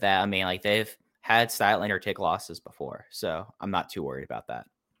something that I mean, like they've had Statlander take losses before, so I'm not too worried about that.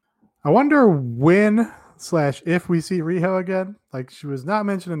 I wonder when/if we see Riho again. Like, she was not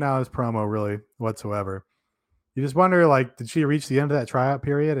mentioned in Nyla's promo really whatsoever. You just wonder, like, did she reach the end of that tryout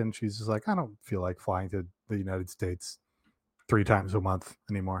period and she's just like, I don't feel like flying to the United States 3 times a month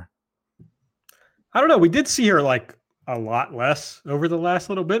anymore. I don't know. We did see her like a lot less over the last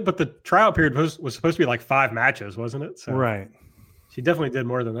little bit, but the tryout period was supposed to be like 5 matches, wasn't it? So right. She definitely did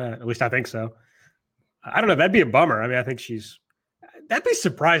more than that. At least I think so. I don't know. That'd be a bummer. I mean, I think that'd be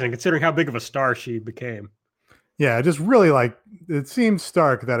surprising considering how big of a star she became. Yeah, just really like it seemed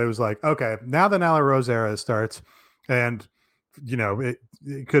stark that it was like, okay, now the Nyla Rose era starts, and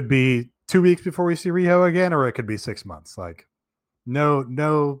it could be 2 weeks before we see Riho again, or it could be 6 months. Like,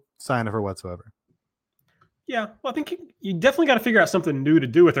 no sign of her whatsoever. Yeah, well, I think you definitely got to figure out something new to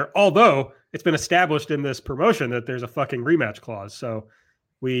do with her. Although it's been established in this promotion that there's a fucking rematch clause, so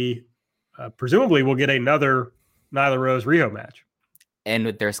we presumably will get another Nyla Rose Riho match. And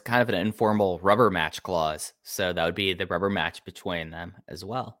there's kind of an informal rubber match clause, so that would be the rubber match between them as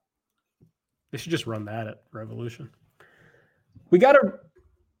well. They should just run that at Revolution. We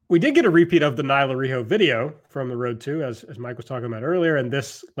did get a repeat of the Nyla Riho video from the Road 2, as Mike was talking about earlier, and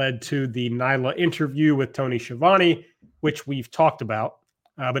this led to the Nyla interview with Tony Schiavone, which we've talked about.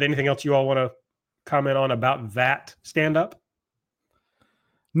 But anything else you all want to comment on about that stand-up?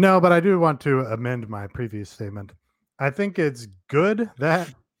 No, but I do want to amend my previous statement. I think it's good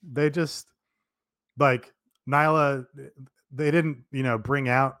that they just like Nyla. They didn't, bring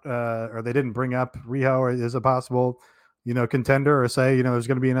out or they didn't bring up Riho as a possible, contender, or say, there's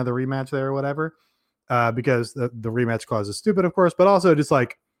going to be another rematch there or whatever, because the rematch clause is stupid, of course, but also just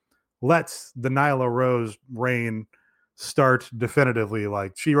like lets the Nyla Rose reign start definitively.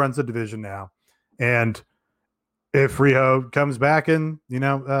 Like, she runs the division now, and if Riho comes back in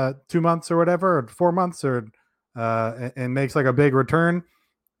 2 months or whatever, or 4 months, or and makes like a big return,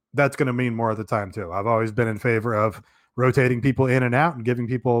 that's going to mean more at the time too. I've always been in favor of rotating people in and out and giving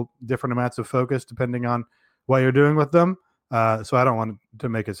people different amounts of focus depending on what you're doing with them. So I don't want to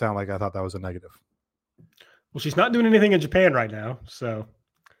make it sound like I thought that was a negative. Well, she's not doing anything in Japan right now, so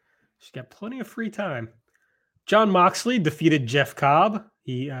she's got plenty of free time. Jon Moxley defeated Jeff Cobb.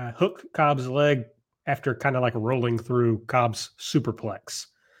 He hooked Cobb's leg after kind of like rolling through Cobb's superplex.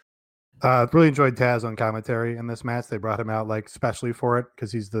 Really enjoyed Taz on commentary in this match. They brought him out like specially for it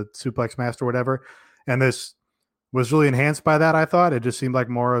because he's the suplex master or whatever. And this was really enhanced by that, I thought. It just seemed like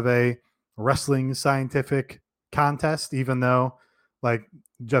more of a wrestling scientific contest, even though like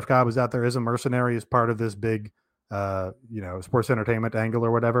Jeff Cobb was out there as a mercenary as part of this big, sports entertainment angle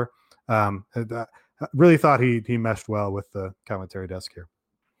or whatever. I really thought he meshed well with the commentary desk here.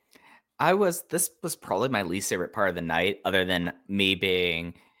 This was probably my least favorite part of the night, other than me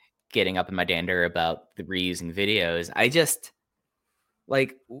getting up in my dander about the reusing videos. I just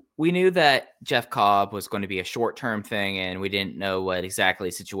we knew that Jeff Cobb was going to be a short-term thing, and we didn't know what exactly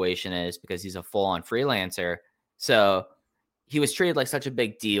the situation is because he's a full-on freelancer. So he was treated like such a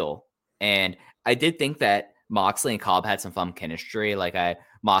big deal. And I did think that Moxley and Cobb had some fun chemistry.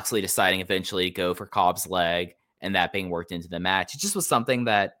 Moxley deciding eventually to go for Cobb's leg and that being worked into the match. It just was something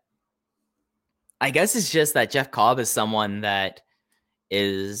that I guess it's just that Jeff Cobb is someone that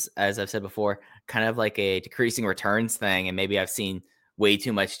is, as I've said before, kind of like a decreasing returns thing. And maybe I've seen way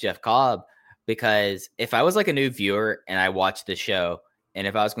too much Jeff Cobb, because if I was like a new viewer and I watched the show, and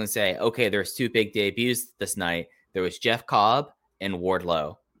if I was going to say, okay, there's 2 big debuts this night, there was Jeff Cobb and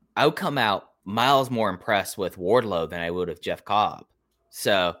Wardlow, I would come out miles more impressed with Wardlow than I would with Jeff Cobb.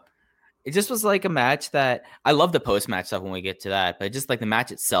 So it just was like a match that I love the post-match stuff when we get to that, but just like the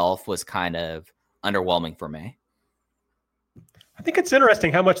match itself was kind of underwhelming for me. I think it's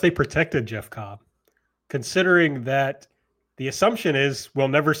interesting how much they protected Jeff Cobb, considering that the assumption is we'll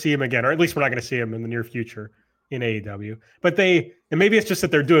never see him again, or at least we're not going to see him in the near future in AEW. But and maybe it's just that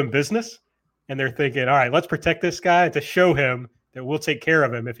they're doing business and they're thinking, all right, let's protect this guy to show him that we'll take care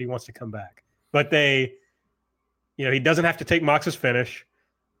of him if he wants to come back. But he doesn't have to take Mox's finish.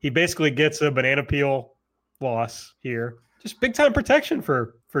 He basically gets a banana peel loss here. Just big time protection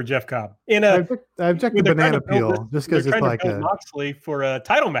for Jeff Cobb. I object to banana peel just because it's like Moxley for a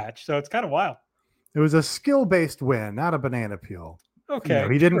title match, so it's kind of wild. It was a skill-based win, not a banana peel. Okay,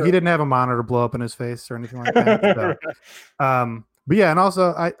 he didn't have a monitor blow up in his face or anything like that. So, but yeah, and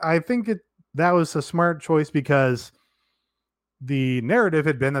also I think that was a smart choice because the narrative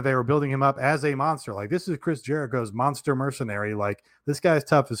had been that they were building him up as a monster. Like, this is Chris Jericho's monster mercenary. Like, this guy's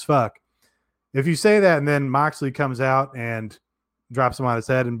tough as fuck. If you say that and then Moxley comes out and drops him on his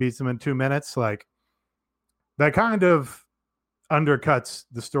head and beats him in 2 minutes, like, that kind of undercuts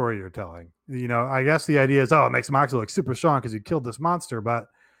the story you're telling. I guess the idea is, it makes Moxley look super strong because he killed this monster. But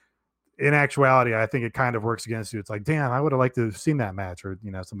in actuality, I think it kind of works against you. It's like, damn, I would have liked to have seen that match, or,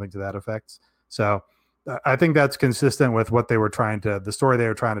 something to that effect. So I think that's consistent with what the story they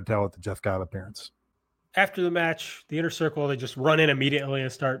were trying to tell with the Jeff Cobb appearance. After the match, the Inner Circle, they just run in immediately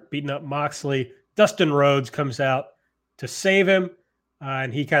and start beating up Moxley. Dustin Rhodes comes out to save him,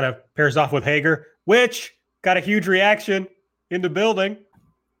 and he kind of pairs off with Hager, which got a huge reaction in the building.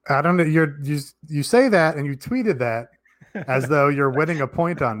 I don't know. You say that and you tweeted that as though you're winning a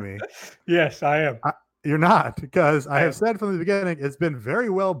point on me. Yes, I am. You're not, because I have said from the beginning, it's been very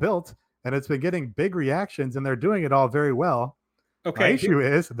well built and it's been getting big reactions and they're doing it all very well. Okay. My issue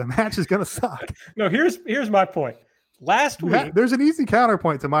is the match is going to suck. No, here's my point. Last week, there's an easy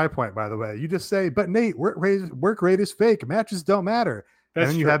counterpoint to my point, by the way. You just say, but Nate, work rate is fake. Matches don't matter. And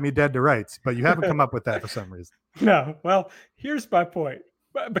then you have me dead to rights, but you haven't come up with that for some reason. No, well, here's my point.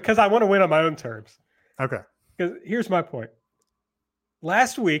 Because I want to win on my own terms. Okay. Because here's my point.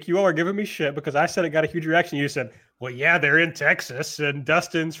 Last week, you all are giving me shit because I said it got a huge reaction. You said, well, yeah, they're in Texas and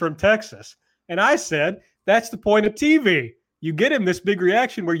Dustin's from Texas. And I said, that's the point of TV. You get him this big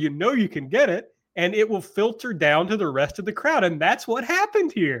reaction where you know you can get it, and it will filter down to the rest of the crowd. And that's what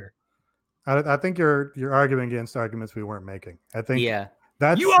happened here. I think you're arguing against arguments we weren't making. I think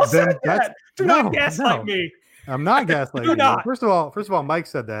that's you all said that. Do not gaslight me. I'm not gaslighting you. Not. First of all, Mike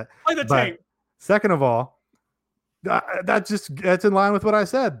said that. Play the tape. Second of all, that's in line with what I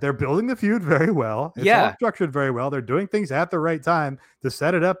said. They're building the feud very well. It's all structured very well. They're doing things at the right time to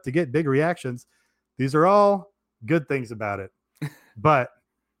set it up to get big reactions. These are all good things about it, but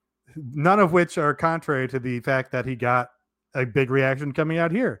none of which are contrary to the fact that he got a big reaction coming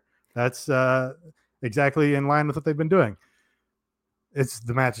out here. That's exactly in line with what they've been doing.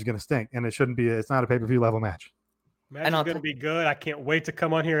 The match is going to stink, and it's not a pay-per-view level match. Match is going to be good. I can't wait to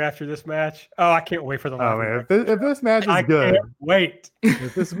come on here after this match. Oh, I can't wait for the live. If this match is good, can't wait.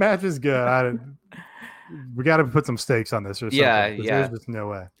 If this match is good, we got to put some stakes on this or something. Yeah. There's just no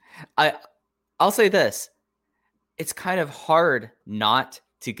way. I'll say this. It's kind of hard not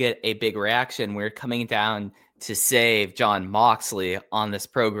to get a big reaction. We're coming down to save Jon Moxley on this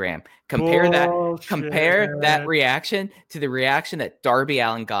program. Compare that reaction to the reaction that Darby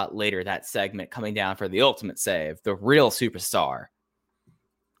Allin got later that segment coming down for the ultimate save, the real superstar.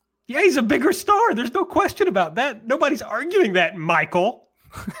 Yeah, he's a bigger star. There's no question about that. Nobody's arguing that, Michael.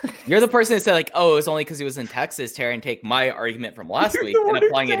 You're the person that said, like, oh, it was only because he was in Texas, Terry, and take my argument from last week and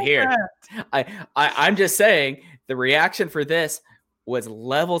applying it here. I'm just saying the reaction for this was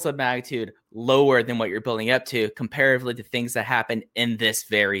levels of magnitude lower than what you're building up to comparatively to things that happened in this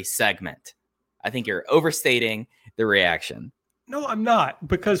very segment. I think you're overstating the reaction. No, I'm not,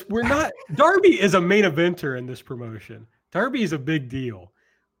 because we're not. Darby is a main eventer in this promotion. Darby is a big deal.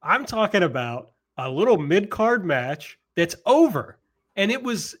 I'm talking about a little mid-card match that's over. And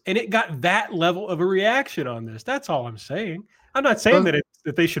it got that level of a reaction on this. That's all I'm saying. I'm not saying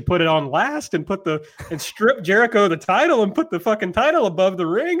that they should put it on last and strip Jericho the title and put the fucking title above the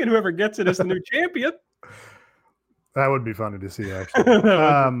ring, and whoever gets it is the new champion. That would be funny to see, actually.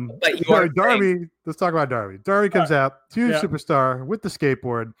 Darby, let's talk about Darby. Darby comes out, huge superstar with the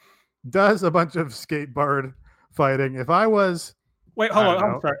skateboard, does a bunch of skateboard fighting. If I was... Wait, hold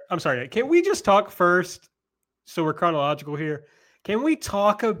on. I'm sorry. Can we just talk first, so we're chronological here? Can we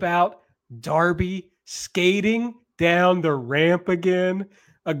talk about Darby skating down the ramp again?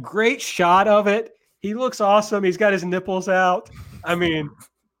 A great shot of it. He looks awesome. He's got his nipples out. I mean,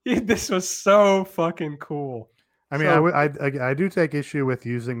 this was so fucking cool. I mean, I do take issue with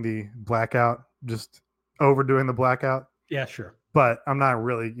using the blackout, just overdoing the blackout. Yeah, sure. But I'm not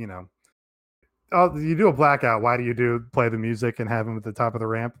really, you do a blackout. Why do you play the music and have him at the top of the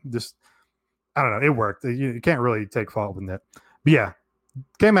ramp? Just, I don't know. It worked. You can't really take fault with it. But yeah,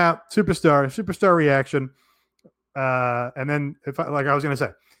 came out, superstar reaction. And then if I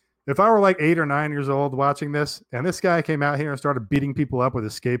were like 8 or 9 years old watching this and this guy came out here and started beating people up with a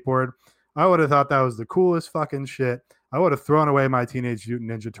skateboard, I would have thought that was the coolest fucking shit. I would have thrown away my Teenage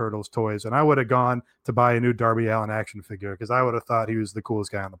Mutant Ninja Turtles toys and I would have gone to buy a new Darby Allin action figure because I would have thought he was the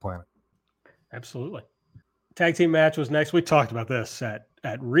coolest guy on the planet. Absolutely. Tag team match was next. We talked about this at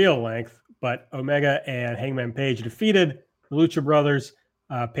real length, but Omega and Hangman Page defeated the Lucha Brothers.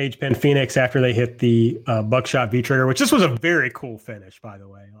 Page pinned Phoenix after they hit the buckshot V-trigger, which this was a very cool finish, by the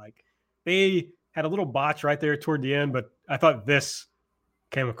way. Like, they had a little botch right there toward the end, but I thought this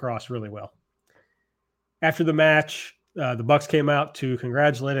came across really well. After the match, the Bucks came out to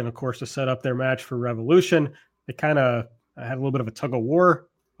congratulate and, of course, to set up their match for Revolution. They kind of had a little bit of a tug of war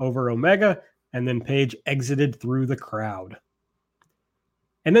over Omega, and then Page exited through the crowd.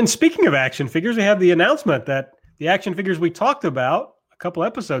 And then, speaking of action figures, we have the announcement that the action figures we talked about a couple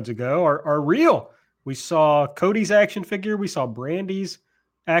episodes ago are real. We saw Cody's action figure. We saw Brandy's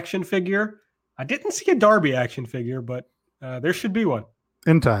action figure. I didn't see a Darby action figure, but there should be one.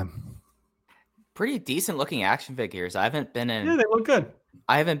 In time. Pretty decent looking action figures. I haven't been in... Yeah, they look good.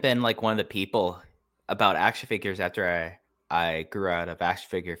 I haven't been like one of the people about action figures after I grew out of action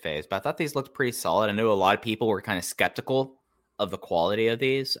figure phase, but I thought these looked pretty solid. I know a lot of people were kind of skeptical of the quality of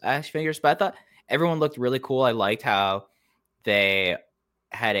these action figures, but I thought everyone looked really cool. I liked how they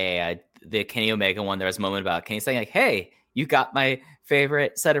had the Kenny Omega one. There was a moment about Kenny saying like, "Hey, you got my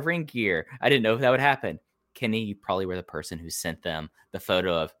favorite set of ring gear. I didn't know if that would happen." Kenny, you probably were the person who sent them the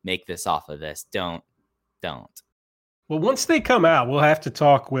photo of make this off of this. Don't. Well, once they come out, we'll have to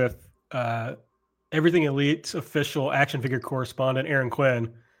talk with Everything Elite's official action figure correspondent, Erin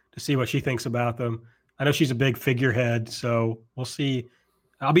Quinn, to see what she thinks about them. I know she's a big figurehead, so we'll see.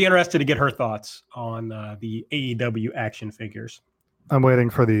 I'll be interested to get her thoughts on the AEW action figures. I'm waiting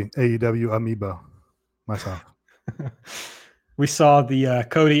for the AEW amiibo myself. We saw the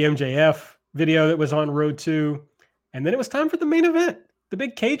Cody MJF video that was on Road 2, and then it was time for the main event, the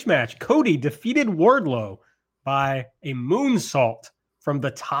big cage match. Cody defeated Wardlow by a moonsault from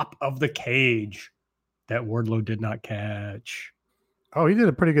the top of the cage that Wardlow did not catch. Oh, he did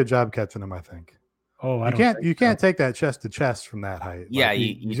a pretty good job catching him, I think. Oh, you can't take that chest to chest from that height. Yeah, like,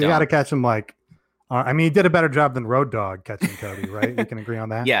 you got to catch him like. I mean, he did a better job than Road Dogg catching Cody, right? You can agree on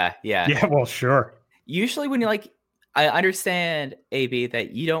that. Yeah. Yeah, well, sure. Usually when you I understand, AB,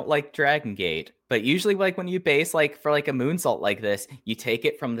 that you don't like Dragon Gate, but usually like when you base like for like a moonsault like this, you take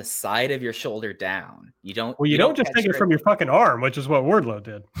it from the side of your shoulder down. You don't. Well, you don't just take it from your fucking arm, which is what Wardlow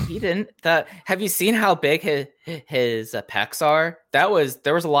did. He didn't. Have you seen how big his pecs are? There was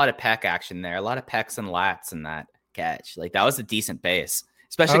a lot of pec action there, a lot of pecs and lats in that catch. Like that was a decent base.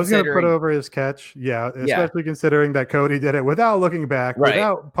 Especially I was going to put over his catch. Yeah, especially considering that Cody did it without looking back,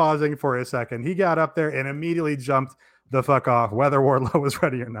 without pausing for a second. He got up there and immediately jumped the fuck off, whether Wardlow was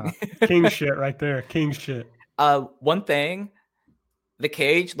ready or not. King shit right there. King shit. One thing, the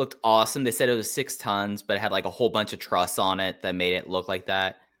cage looked awesome. They said it was 6 tons, but it had like a whole bunch of truss on it that made it look like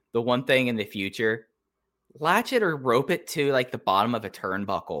that. The one thing in the future, latch it or rope it to like the bottom of a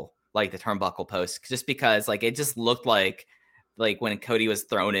turnbuckle, like the turnbuckle post, just because like it just looked like when Cody was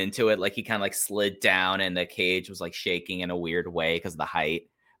thrown into it, like he kind of like slid down and the cage was like shaking in a weird way because of the height.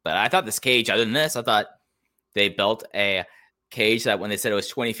 But I thought this cage, other than this, I thought they built a cage that when they said it was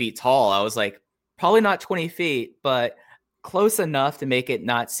 20 feet tall, I was like, probably not 20 feet, but close enough to make it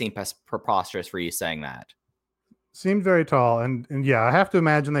not seem preposterous for you saying that. Seemed very tall. And yeah, I have to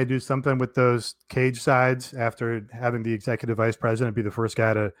imagine they do something with those cage sides after having the executive vice president be the first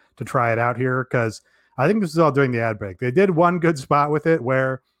guy to try it out here, because I think this is all during the ad break. They did one good spot with it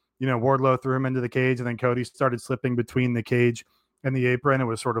where, Wardlow threw him into the cage and then Cody started slipping between the cage and the apron. It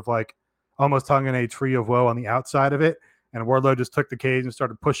was sort of like almost hung in a tree of woe on the outside of it. And Wardlow just took the cage and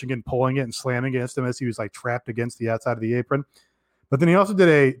started pushing and pulling it and slamming against him as he was like trapped against the outside of the apron. But then he also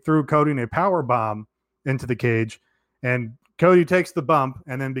threw Cody in a power bomb into the cage, and Cody takes the bump.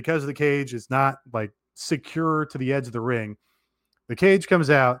 And then because the cage is not like secure to the edge of the ring, the cage comes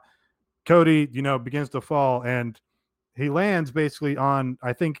out. Cody, begins to fall, and he lands basically on,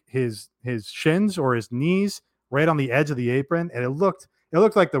 I think, his shins or his knees right on the edge of the apron. And it looked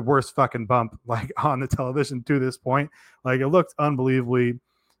like the worst fucking bump like on the television to this point. Like it looked unbelievably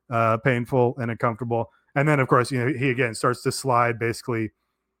painful and uncomfortable. And then of course, he again starts to slide basically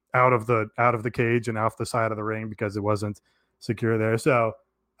out of the cage and off the side of the ring because it wasn't secure there. So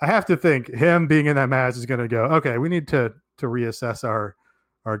I have to think him being in that match is going to go, okay, we need to reassess our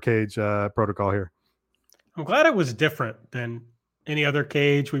cage protocol here. I'm glad it was different than any other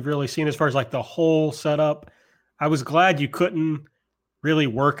cage we've really seen as far as like the whole setup. I was glad you couldn't really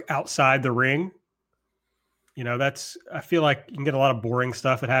work outside the ring. I feel like you can get a lot of boring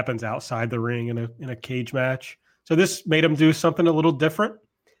stuff that happens outside the ring in a cage match. So this made them do something a little different,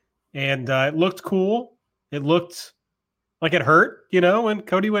 and it looked cool. It looked like it hurt, when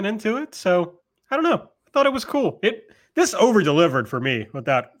Cody went into it. So I don't know. I thought it was cool. This over delivered for me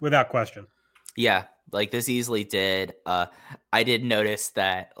without question. Yeah, like this easily did. I did notice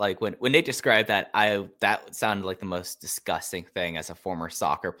that, like when they described that, that sounded like the most disgusting thing as a former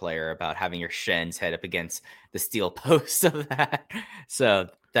soccer player about having your shins hit up against the steel posts of that. So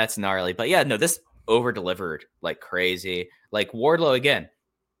that's gnarly. But yeah, no, this over delivered like crazy. Like Wardlow again,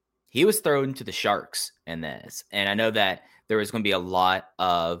 he was thrown to the sharks in this, and I know that there was going to be a lot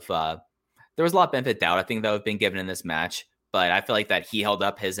of benefit doubt, I think, that would have been given in this match. But I feel like that he held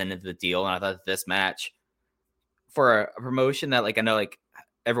up his end of the deal. And I thought this match, for a promotion that, like, I know, like,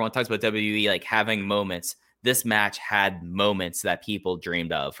 everyone talks about WWE, like, having moments, this match had moments that people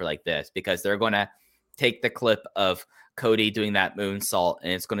dreamed of for, like, this. Because they're going to take the clip of Cody doing that moonsault,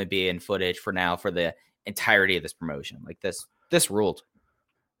 and it's going to be in footage for the entirety of this promotion. Like, this ruled.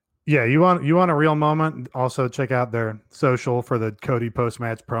 Yeah, you want a real moment? Also, check out their social for the Cody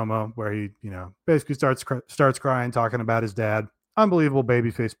post-match promo where he, basically starts crying, talking about his dad. Unbelievable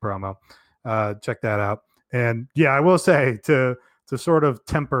babyface promo. Check that out. And yeah, I will say to sort of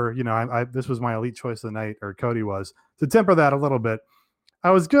temper, this was my elite choice of the night, or Cody was, to temper that a little bit.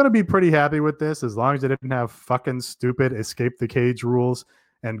 I was gonna be pretty happy with this as long as they didn't have fucking stupid escape the cage rules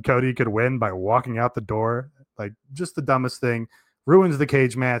and Cody could win by walking out the door. Like, just the dumbest thing. Ruins the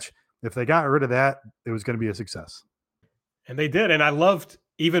cage match. If they got rid of that, it was going to be a success. And they did. And I loved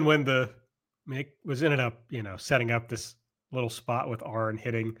even when Mick was ended up, setting up this little spot with Arn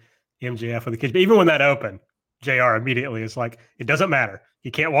hitting MJF with the cage. But even when that opened, JR immediately is like, it doesn't matter.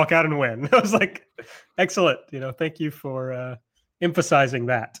 He can't walk out and win. I was like, excellent. Thank you for emphasizing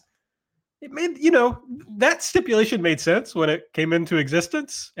that. It made, that stipulation made sense when it came into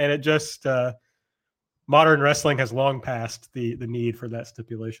existence. And it just, modern wrestling has long passed the need for that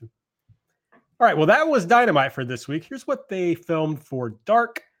stipulation. All right, well, that was Dynamite for this week. Here's what they filmed for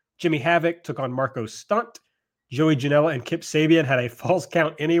Dark. Jimmy Havoc took on Marco Stunt. Joey Janela and Kip Sabian had a Falls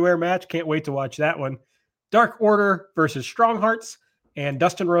Count Anywhere match. Can't wait to watch that one. Dark Order versus Strong Hearts. And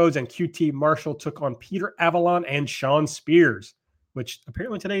Dustin Rhodes and QT Marshall took on Peter Avalon and Sean Spears, which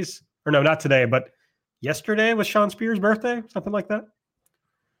apparently not today, but yesterday was Sean Spears' birthday, something like that.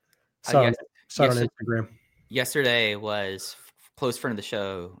 Saw it on Instagram. Yesterday was close friend of the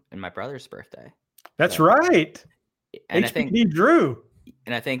show and my brother's birthday. That's right. And HBD Drew.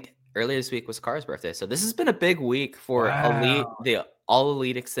 And I think earlier this week was Carr's birthday. So this has been a big week for the All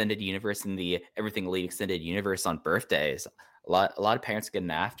Elite Extended Universe and the Everything Elite Extended Universe on birthdays. A lot of parents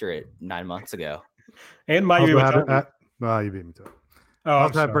getting after it 9 months ago. And Mayu. You beat me to it. Oh,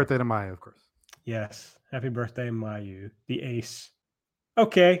 also happy birthday to Mayu, of course. Yes. Happy birthday, Mayu, the ace.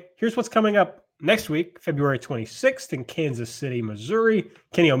 Okay, here's what's coming up next week, February 26th in Kansas City, Missouri.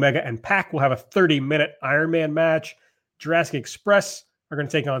 Kenny Omega and Pac will have a 30-minute Iron Man match. Jurassic Express are going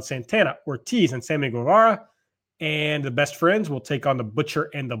to take on Santana, Ortiz, and Sammy Guevara. And the Best Friends will take on the Butcher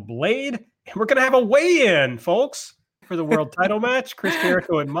and the Blade. And we're going to have a weigh-in, folks, for the world title match. Chris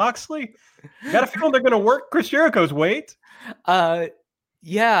Jericho and Moxley. Got a feeling they're going to work Chris Jericho's weight.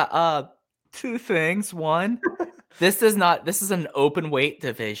 Two things. One, this is an open weight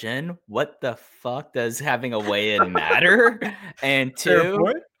division. What the fuck does having a weigh-in matter? And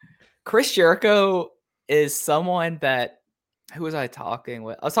two, Chris Jericho is someone that, who was I talking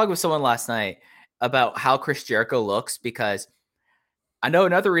with? I was talking with someone last night about how Chris Jericho looks, because I know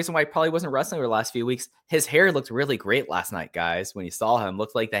another reason why he probably wasn't wrestling over the last few weeks. His hair looked really great last night, guys. When you saw him,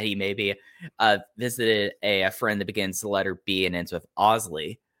 looked like that he maybe visited a friend that begins the letter B and ends with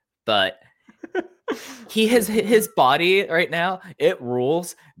Osley. But his body right now, it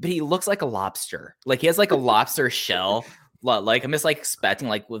rules, but he looks like a lobster. Like he has like a lobster shell. Like I'm just like expecting,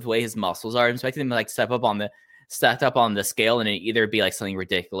 like with the way his muscles are, I'm expecting him to like step up on the scale and it either be like something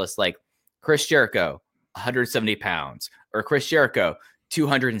ridiculous like Chris Jericho 170 pounds or Chris Jericho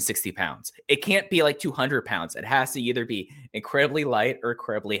 260 pounds. It can't be like 200 pounds. It has to either be incredibly light or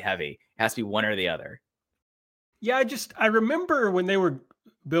incredibly heavy. It has to be one or the other. Yeah, I remember when they were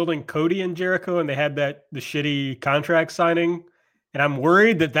building Cody and Jericho and they had the shitty contract signing, and I'm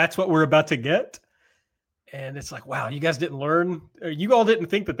worried that that's what we're about to get. And it's like, wow, you guys didn't learn. You all didn't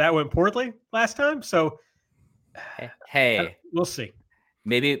think that went poorly last time. So, hey, we'll see.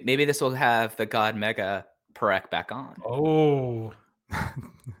 Maybe this will have the God Mega Parekh back on. Oh,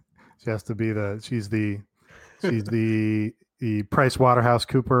 she has to be she's the Price Waterhouse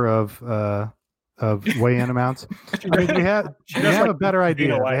Cooper of weigh-in amounts. I mean, you have a better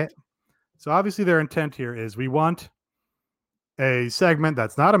idea. So obviously their intent here is we want a segment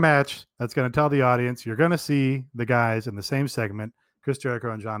that's not a match that's going to tell the audience you're going to see the guys in the same segment, Chris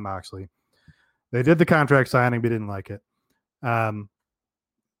Jericho and Jon Moxley. They did the contract signing, we didn't like it.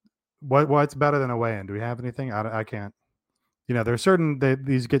 What's better than a weigh-in? Do we have anything? I can't. There's certain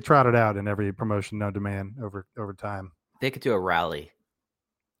these get trotted out in every promotion, no demand over time. They could do a rally.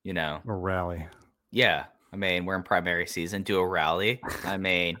 A rally. Yeah, I mean, we're in primary season. Do a rally. I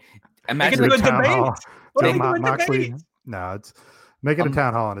mean, imagine a debate. Moxley. No, make it a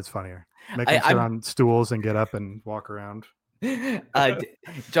town hall and it's funnier. Make them sit on stools and get up and walk around.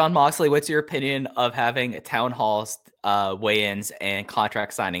 Jon Moxley, what's your opinion of having town halls, weigh-ins, and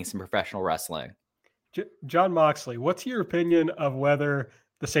contract signings in professional wrestling? Jon Moxley, what's your opinion of whether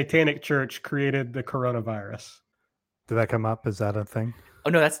the Satanic Church created the coronavirus? Did that come up? Is that a thing? Oh,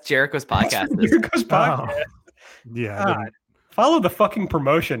 no, that's Jericho's podcast. Jericho's podcast. Oh. Yeah. Follow the fucking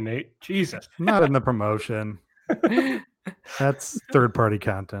promotion, Nate. Jesus. Not in the promotion. That's third-party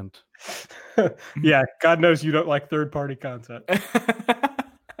content. Yeah, God knows you don't like third-party content.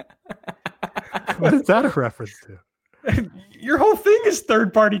 What is that a reference to? Your whole thing is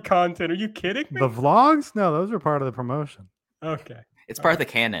third-party content. Are you kidding me? The vlogs? No, those are part of the promotion. Okay. It's part of the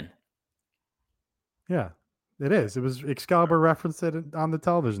canon. Yeah, it is. It was Excalibur referenced it on the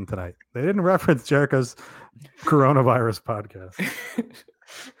television tonight. They didn't reference Jericho's coronavirus podcast.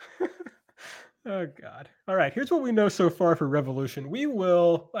 Oh God. All right. Here's what we know so far for Revolution. We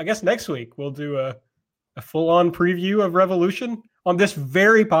will, I guess next week, we'll do a full-on preview of Revolution on this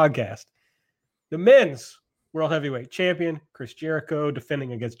very podcast. The men's World Heavyweight Champion, Chris Jericho,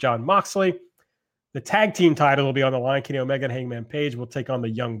 defending against Jon Moxley. The tag team title will be on the line. Kenny Omega and Hangman Page will take on the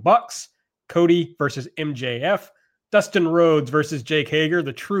Young Bucks. Cody versus MJF. Dustin Rhodes versus Jake Hager,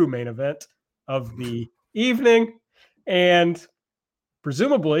 the true main event of the evening. And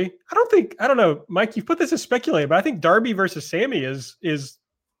presumably, I don't know, Mike, you've put this as speculated, but I think Darby versus Sammy is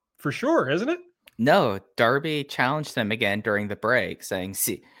for sure, isn't it? No, Darby challenged him again during the break, saying,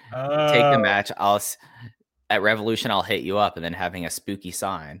 "See, take the match. At Revolution, I'll hit you up," and then having a spooky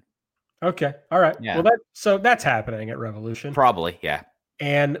sign. Okay, all right. Yeah. Well, that's happening at Revolution, Probably, yeah.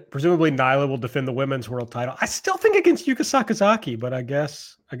 and presumably Nyla will defend the women's world title. I still think against Yuka Sakazaki, but I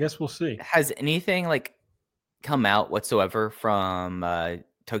guess we'll see. Has anything come out whatsoever from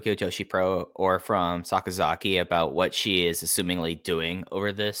Tokyo Joshi Pro or from Sakazaki about what she is assumingly doing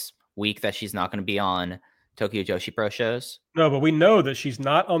over this week that she's not going to be on Tokyo Joshi Pro shows? No, but we know that she's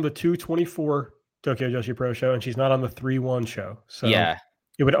not on the 224 Tokyo Joshi Pro show, and she's not on the 3-1 show. So yeah,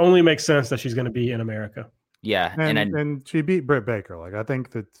 it would only make sense that she's going to be in America. Yeah, and she beat Britt Baker. I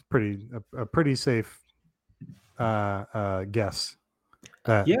think that's a pretty safe guess.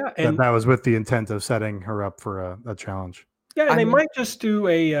 That was with the intent of setting her up for a challenge. Yeah, and they might just do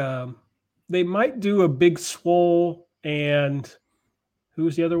a Big Swole, and who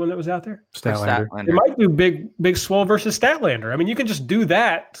was the other one that was out there? Statlander. They might do Big Swole versus Statlander. I mean, you can just do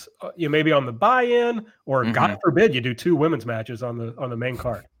that. Maybe on the buy-in, or God forbid, you do 2 women's matches on the main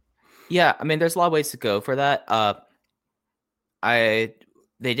card. Yeah, I mean, there's a lot of ways to go for that. They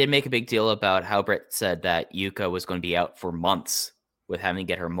did make a big deal about how Britt said that Yuka was going to be out for months with having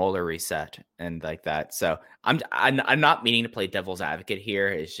to get her molar reset and like that. So I'm not meaning to play devil's advocate here.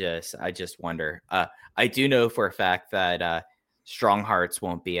 It's just I just wonder. I do know for a fact that Strong Hearts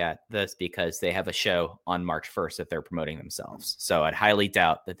won't be at this because they have a show on March 1st that they're promoting themselves. So I'd highly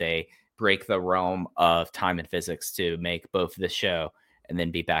doubt that they break the realm of time and physics to make both this show and then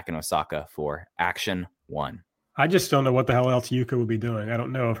be back in Osaka for Action 1. I just don't know what the hell else Yuka would be doing. I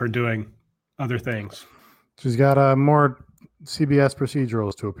don't know of her doing other things. She's got more CBS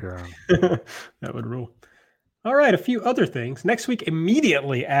procedurals to appear on. That would rule. All right, a few other things. Next week,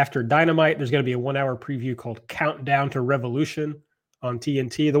 immediately after Dynamite, there's going to be a 1-hour preview called Countdown to Revolution on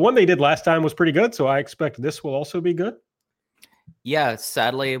TNT. The one they did last time was pretty good, so I expect this will also be good. Yeah,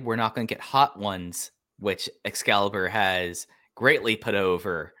 sadly, we're not going to get Hot Ones, which Excalibur has greatly put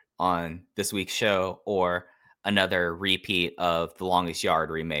over on this week's show, or another repeat of The Longest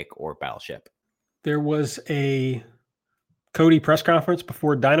Yard remake or Battleship. There was a Cody press conference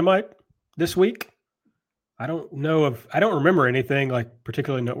before Dynamite this week. I don't remember anything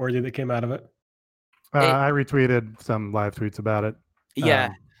particularly noteworthy that came out of it. I retweeted some live tweets about it.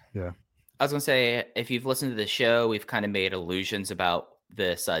 Yeah. Yeah. I was going to say, if you've listened to the show, we've kind of made allusions about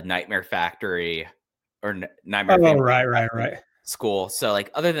this Nightmare Factory or Nightmare right. School. So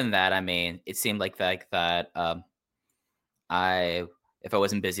other than that, I mean, it seemed like that. If I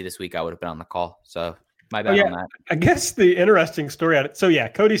wasn't busy this week, I would have been on the call. So my bad on that. I guess the interesting story at it. So yeah,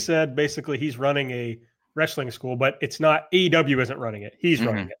 Cody said basically he's running a wrestling school, but it's not AEW isn't running it. He's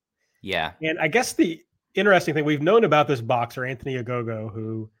running it. Yeah. And I guess the interesting thing, we've known about this boxer, Anthony Ogogo,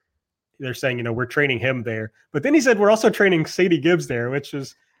 who they're saying, we're training him there. But then he said, we're also training Sadie Gibbs there, which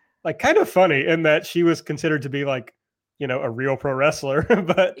is kind of funny in that she was considered to be a real pro wrestler.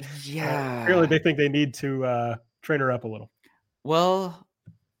 But yeah, really they think they need to train her up a little. Well,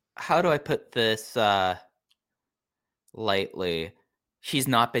 how do I put this lightly? She's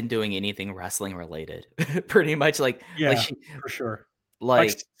not been doing anything wrestling related, pretty much. For sure.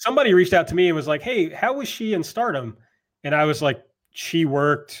 Somebody reached out to me and was like, "Hey, how was she in Stardom?" And I was like, "She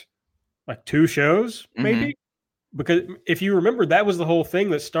worked 2 shows, maybe." Because if you remember, that was the whole thing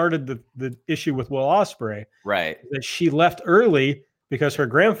that started the issue with Will Ospreay, right? That she left early because her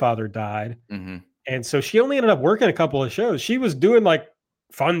grandfather died, and so she only ended up working a couple of shows. She was doing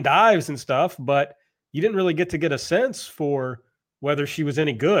fun dives and stuff, but you didn't really get a sense for whether she was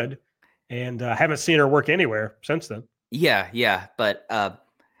any good, and I haven't seen her work anywhere since then. Yeah. But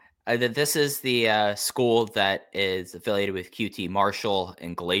this is the school that is affiliated with QT Marshall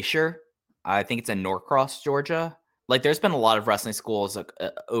and Glacier. I think it's in Norcross, Georgia. There's been a lot of wrestling schools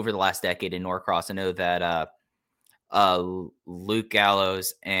over the last decade in Norcross. I know that Luke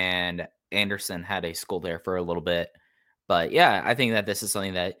Gallows and Anderson had a school there for a little bit. But yeah, I think that this is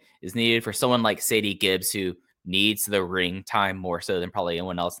something that is needed for someone like Sadie Gibbs, who needs the ring time more so than probably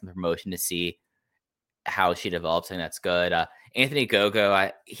anyone else in the promotion to see how she develops, and that's good. Anthony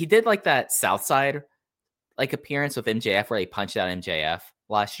Gogo, he did like that Southside like appearance with MJF where he punched out MJF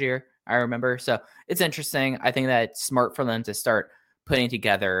last year, I remember. So it's interesting. I think that it's smart for them to start putting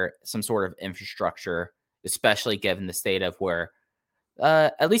together some sort of infrastructure, especially given the state of where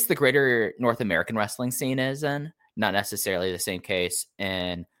at least the greater North American wrestling scene is in. Not necessarily the same case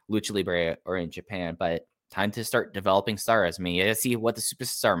in Lucha Libre or in Japan, but time to start developing stars. I mean, you see what the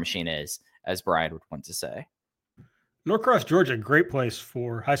superstar machine is, as Brian would want to say. Norcross, Georgia, great place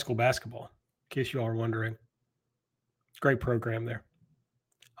for high school basketball, in case you all are wondering. Great program there.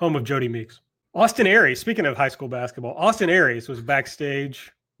 Home of Jody Meeks. Austin Aries, speaking of high school basketball, Austin Aries was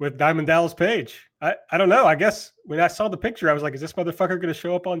backstage with Diamond Dallas Page. I don't know. I guess when I saw the picture, I was like, is this motherfucker going to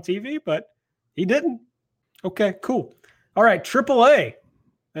show up on TV? But he didn't. Okay, cool. All right, AAA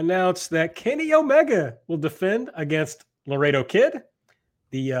announced that Kenny Omega will defend against Laredo Kid,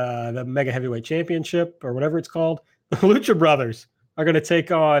 the Mega Heavyweight Championship or whatever it's called. The Lucha Brothers are going to take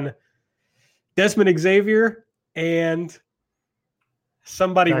on Desmond Xavier and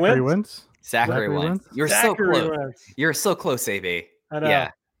somebody wins. Zachary wins. You're so close. You're so close, AB. I know. Yeah.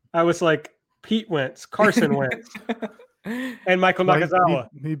 I was like, Pete Wentz, Carson Wentz, and Michael Nakazawa.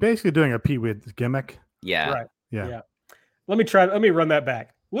 He's basically doing a Pete Wentz gimmick. Yeah. Right. Yeah. Let me run that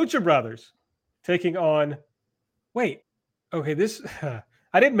back. Lucha Brothers taking on. Wait. Okay. This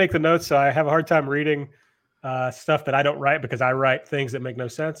I didn't make the notes, so I have a hard time reading stuff that I don't write because I write things that make no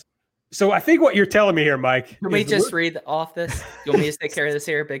sense. So I think what you're telling me here, Mike. Can we just read off this? You want me to take care of this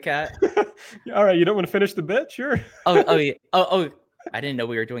here, Big Cat? All right. You don't want to finish the bit? Sure. Yeah. Oh. I didn't know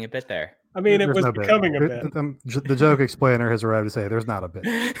we were doing a bit there. I mean, it was becoming a bit. The joke explainer has arrived to say there's not a bit.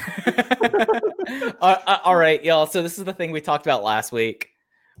 All right, y'all. So this is the thing we talked about last week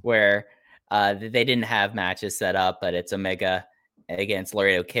where they didn't have matches set up, but it's Omega against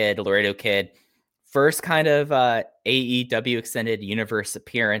Laredo Kid. Laredo Kid, first kind of AEW Extended Universe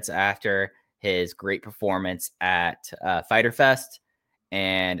appearance after his great performance at Fyter Fest.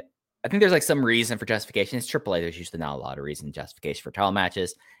 And I think there's like some reason for justification. It's AAA. There's usually not a lot of reason and justification for title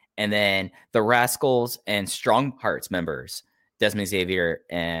matches. And then the Rascals and Strong Hearts members, Desmond Xavier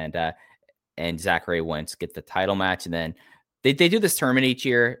and Zachary Wentz, get the title match. And then they do this tournament each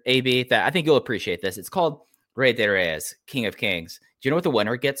year, AB, that I think you'll appreciate this. It's called Rey de Reyes, King of Kings. Do you know what the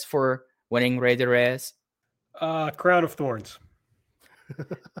winner gets for winning Rey de Reyes? Crown of Thorns.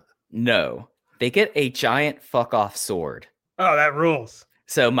 No. They get a giant fuck-off sword. Oh, that rules.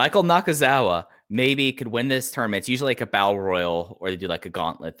 So Michael Nakazawa maybe could win this tournament. It's usually like a battle royal or they do like a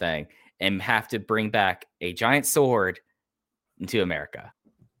gauntlet thing and have to bring back a giant sword into America.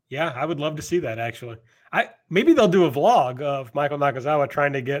 Yeah, I would love to see that actually. Maybe they'll do a vlog of Michael Nakazawa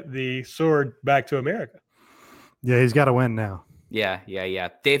trying to get the sword back to America. Yeah, he's got to win now. Yeah.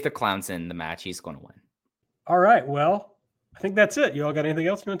 Dave the Clown's in the match. He's going to win. All right. Well, I think that's it. You all got anything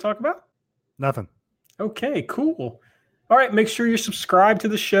else you want to talk about? Nothing. Okay, cool. All right, make sure you're subscribed to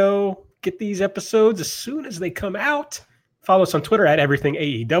the show. Get these episodes as soon as they come out. Follow us on Twitter at Everything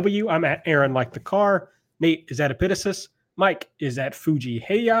AEW. I'm at Aaron Like the Car. Nate is at Epitasis. Mike is at Fuji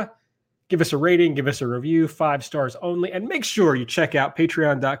Heya. Give us a rating. Give us a review. 5 stars only. And make sure you check out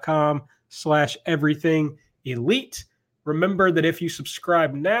patreon.com/Everything Elite. Remember that if you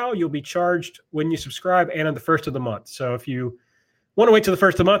subscribe now, you'll be charged when you subscribe and on the first of the month. So if you want to wait till the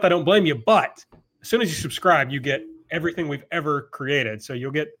first of the month, I don't blame you. But as soon as you subscribe, you get everything we've ever created. So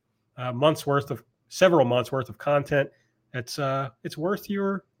you'll get several months worth of content. It's worth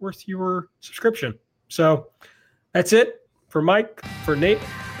your subscription. So that's it for Mike, for Nate.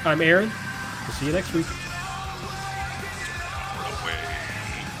 I'm Aaron. We'll see you next week.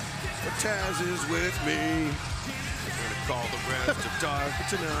 Taz is with me. We're gonna call the rest of dark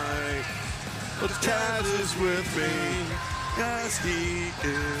tonight. But Taz is with me. Yes, he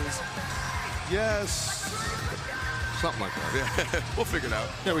is. Yes. Something like that. Yeah. We'll figure it out.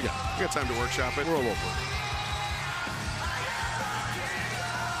 Yeah, we got time to workshop it. We're all over it.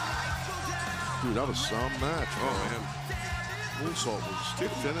 Dude, that was some match. Oh, man. Moonsault was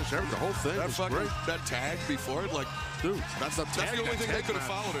finish. The whole thing was great. That tag before it, like, dude, that's the only thing they could have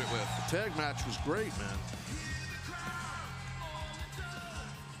followed it with. The tag match was great, man.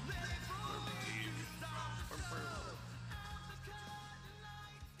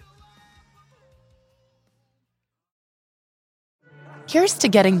 Here's to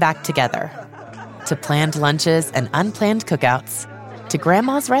getting back together, to planned lunches and unplanned cookouts, to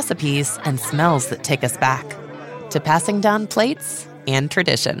grandma's recipes and smells that take us back, to passing down plates and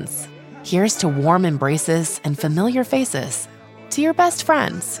traditions. Here's to warm embraces and familiar faces, to your best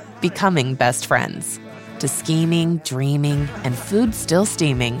friends becoming best friends, to scheming, dreaming, and food still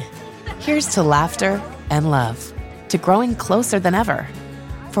steaming. Here's to laughter and love, to growing closer than ever.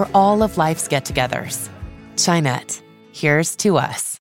 For all of life's get-togethers, Chinet, here's to us.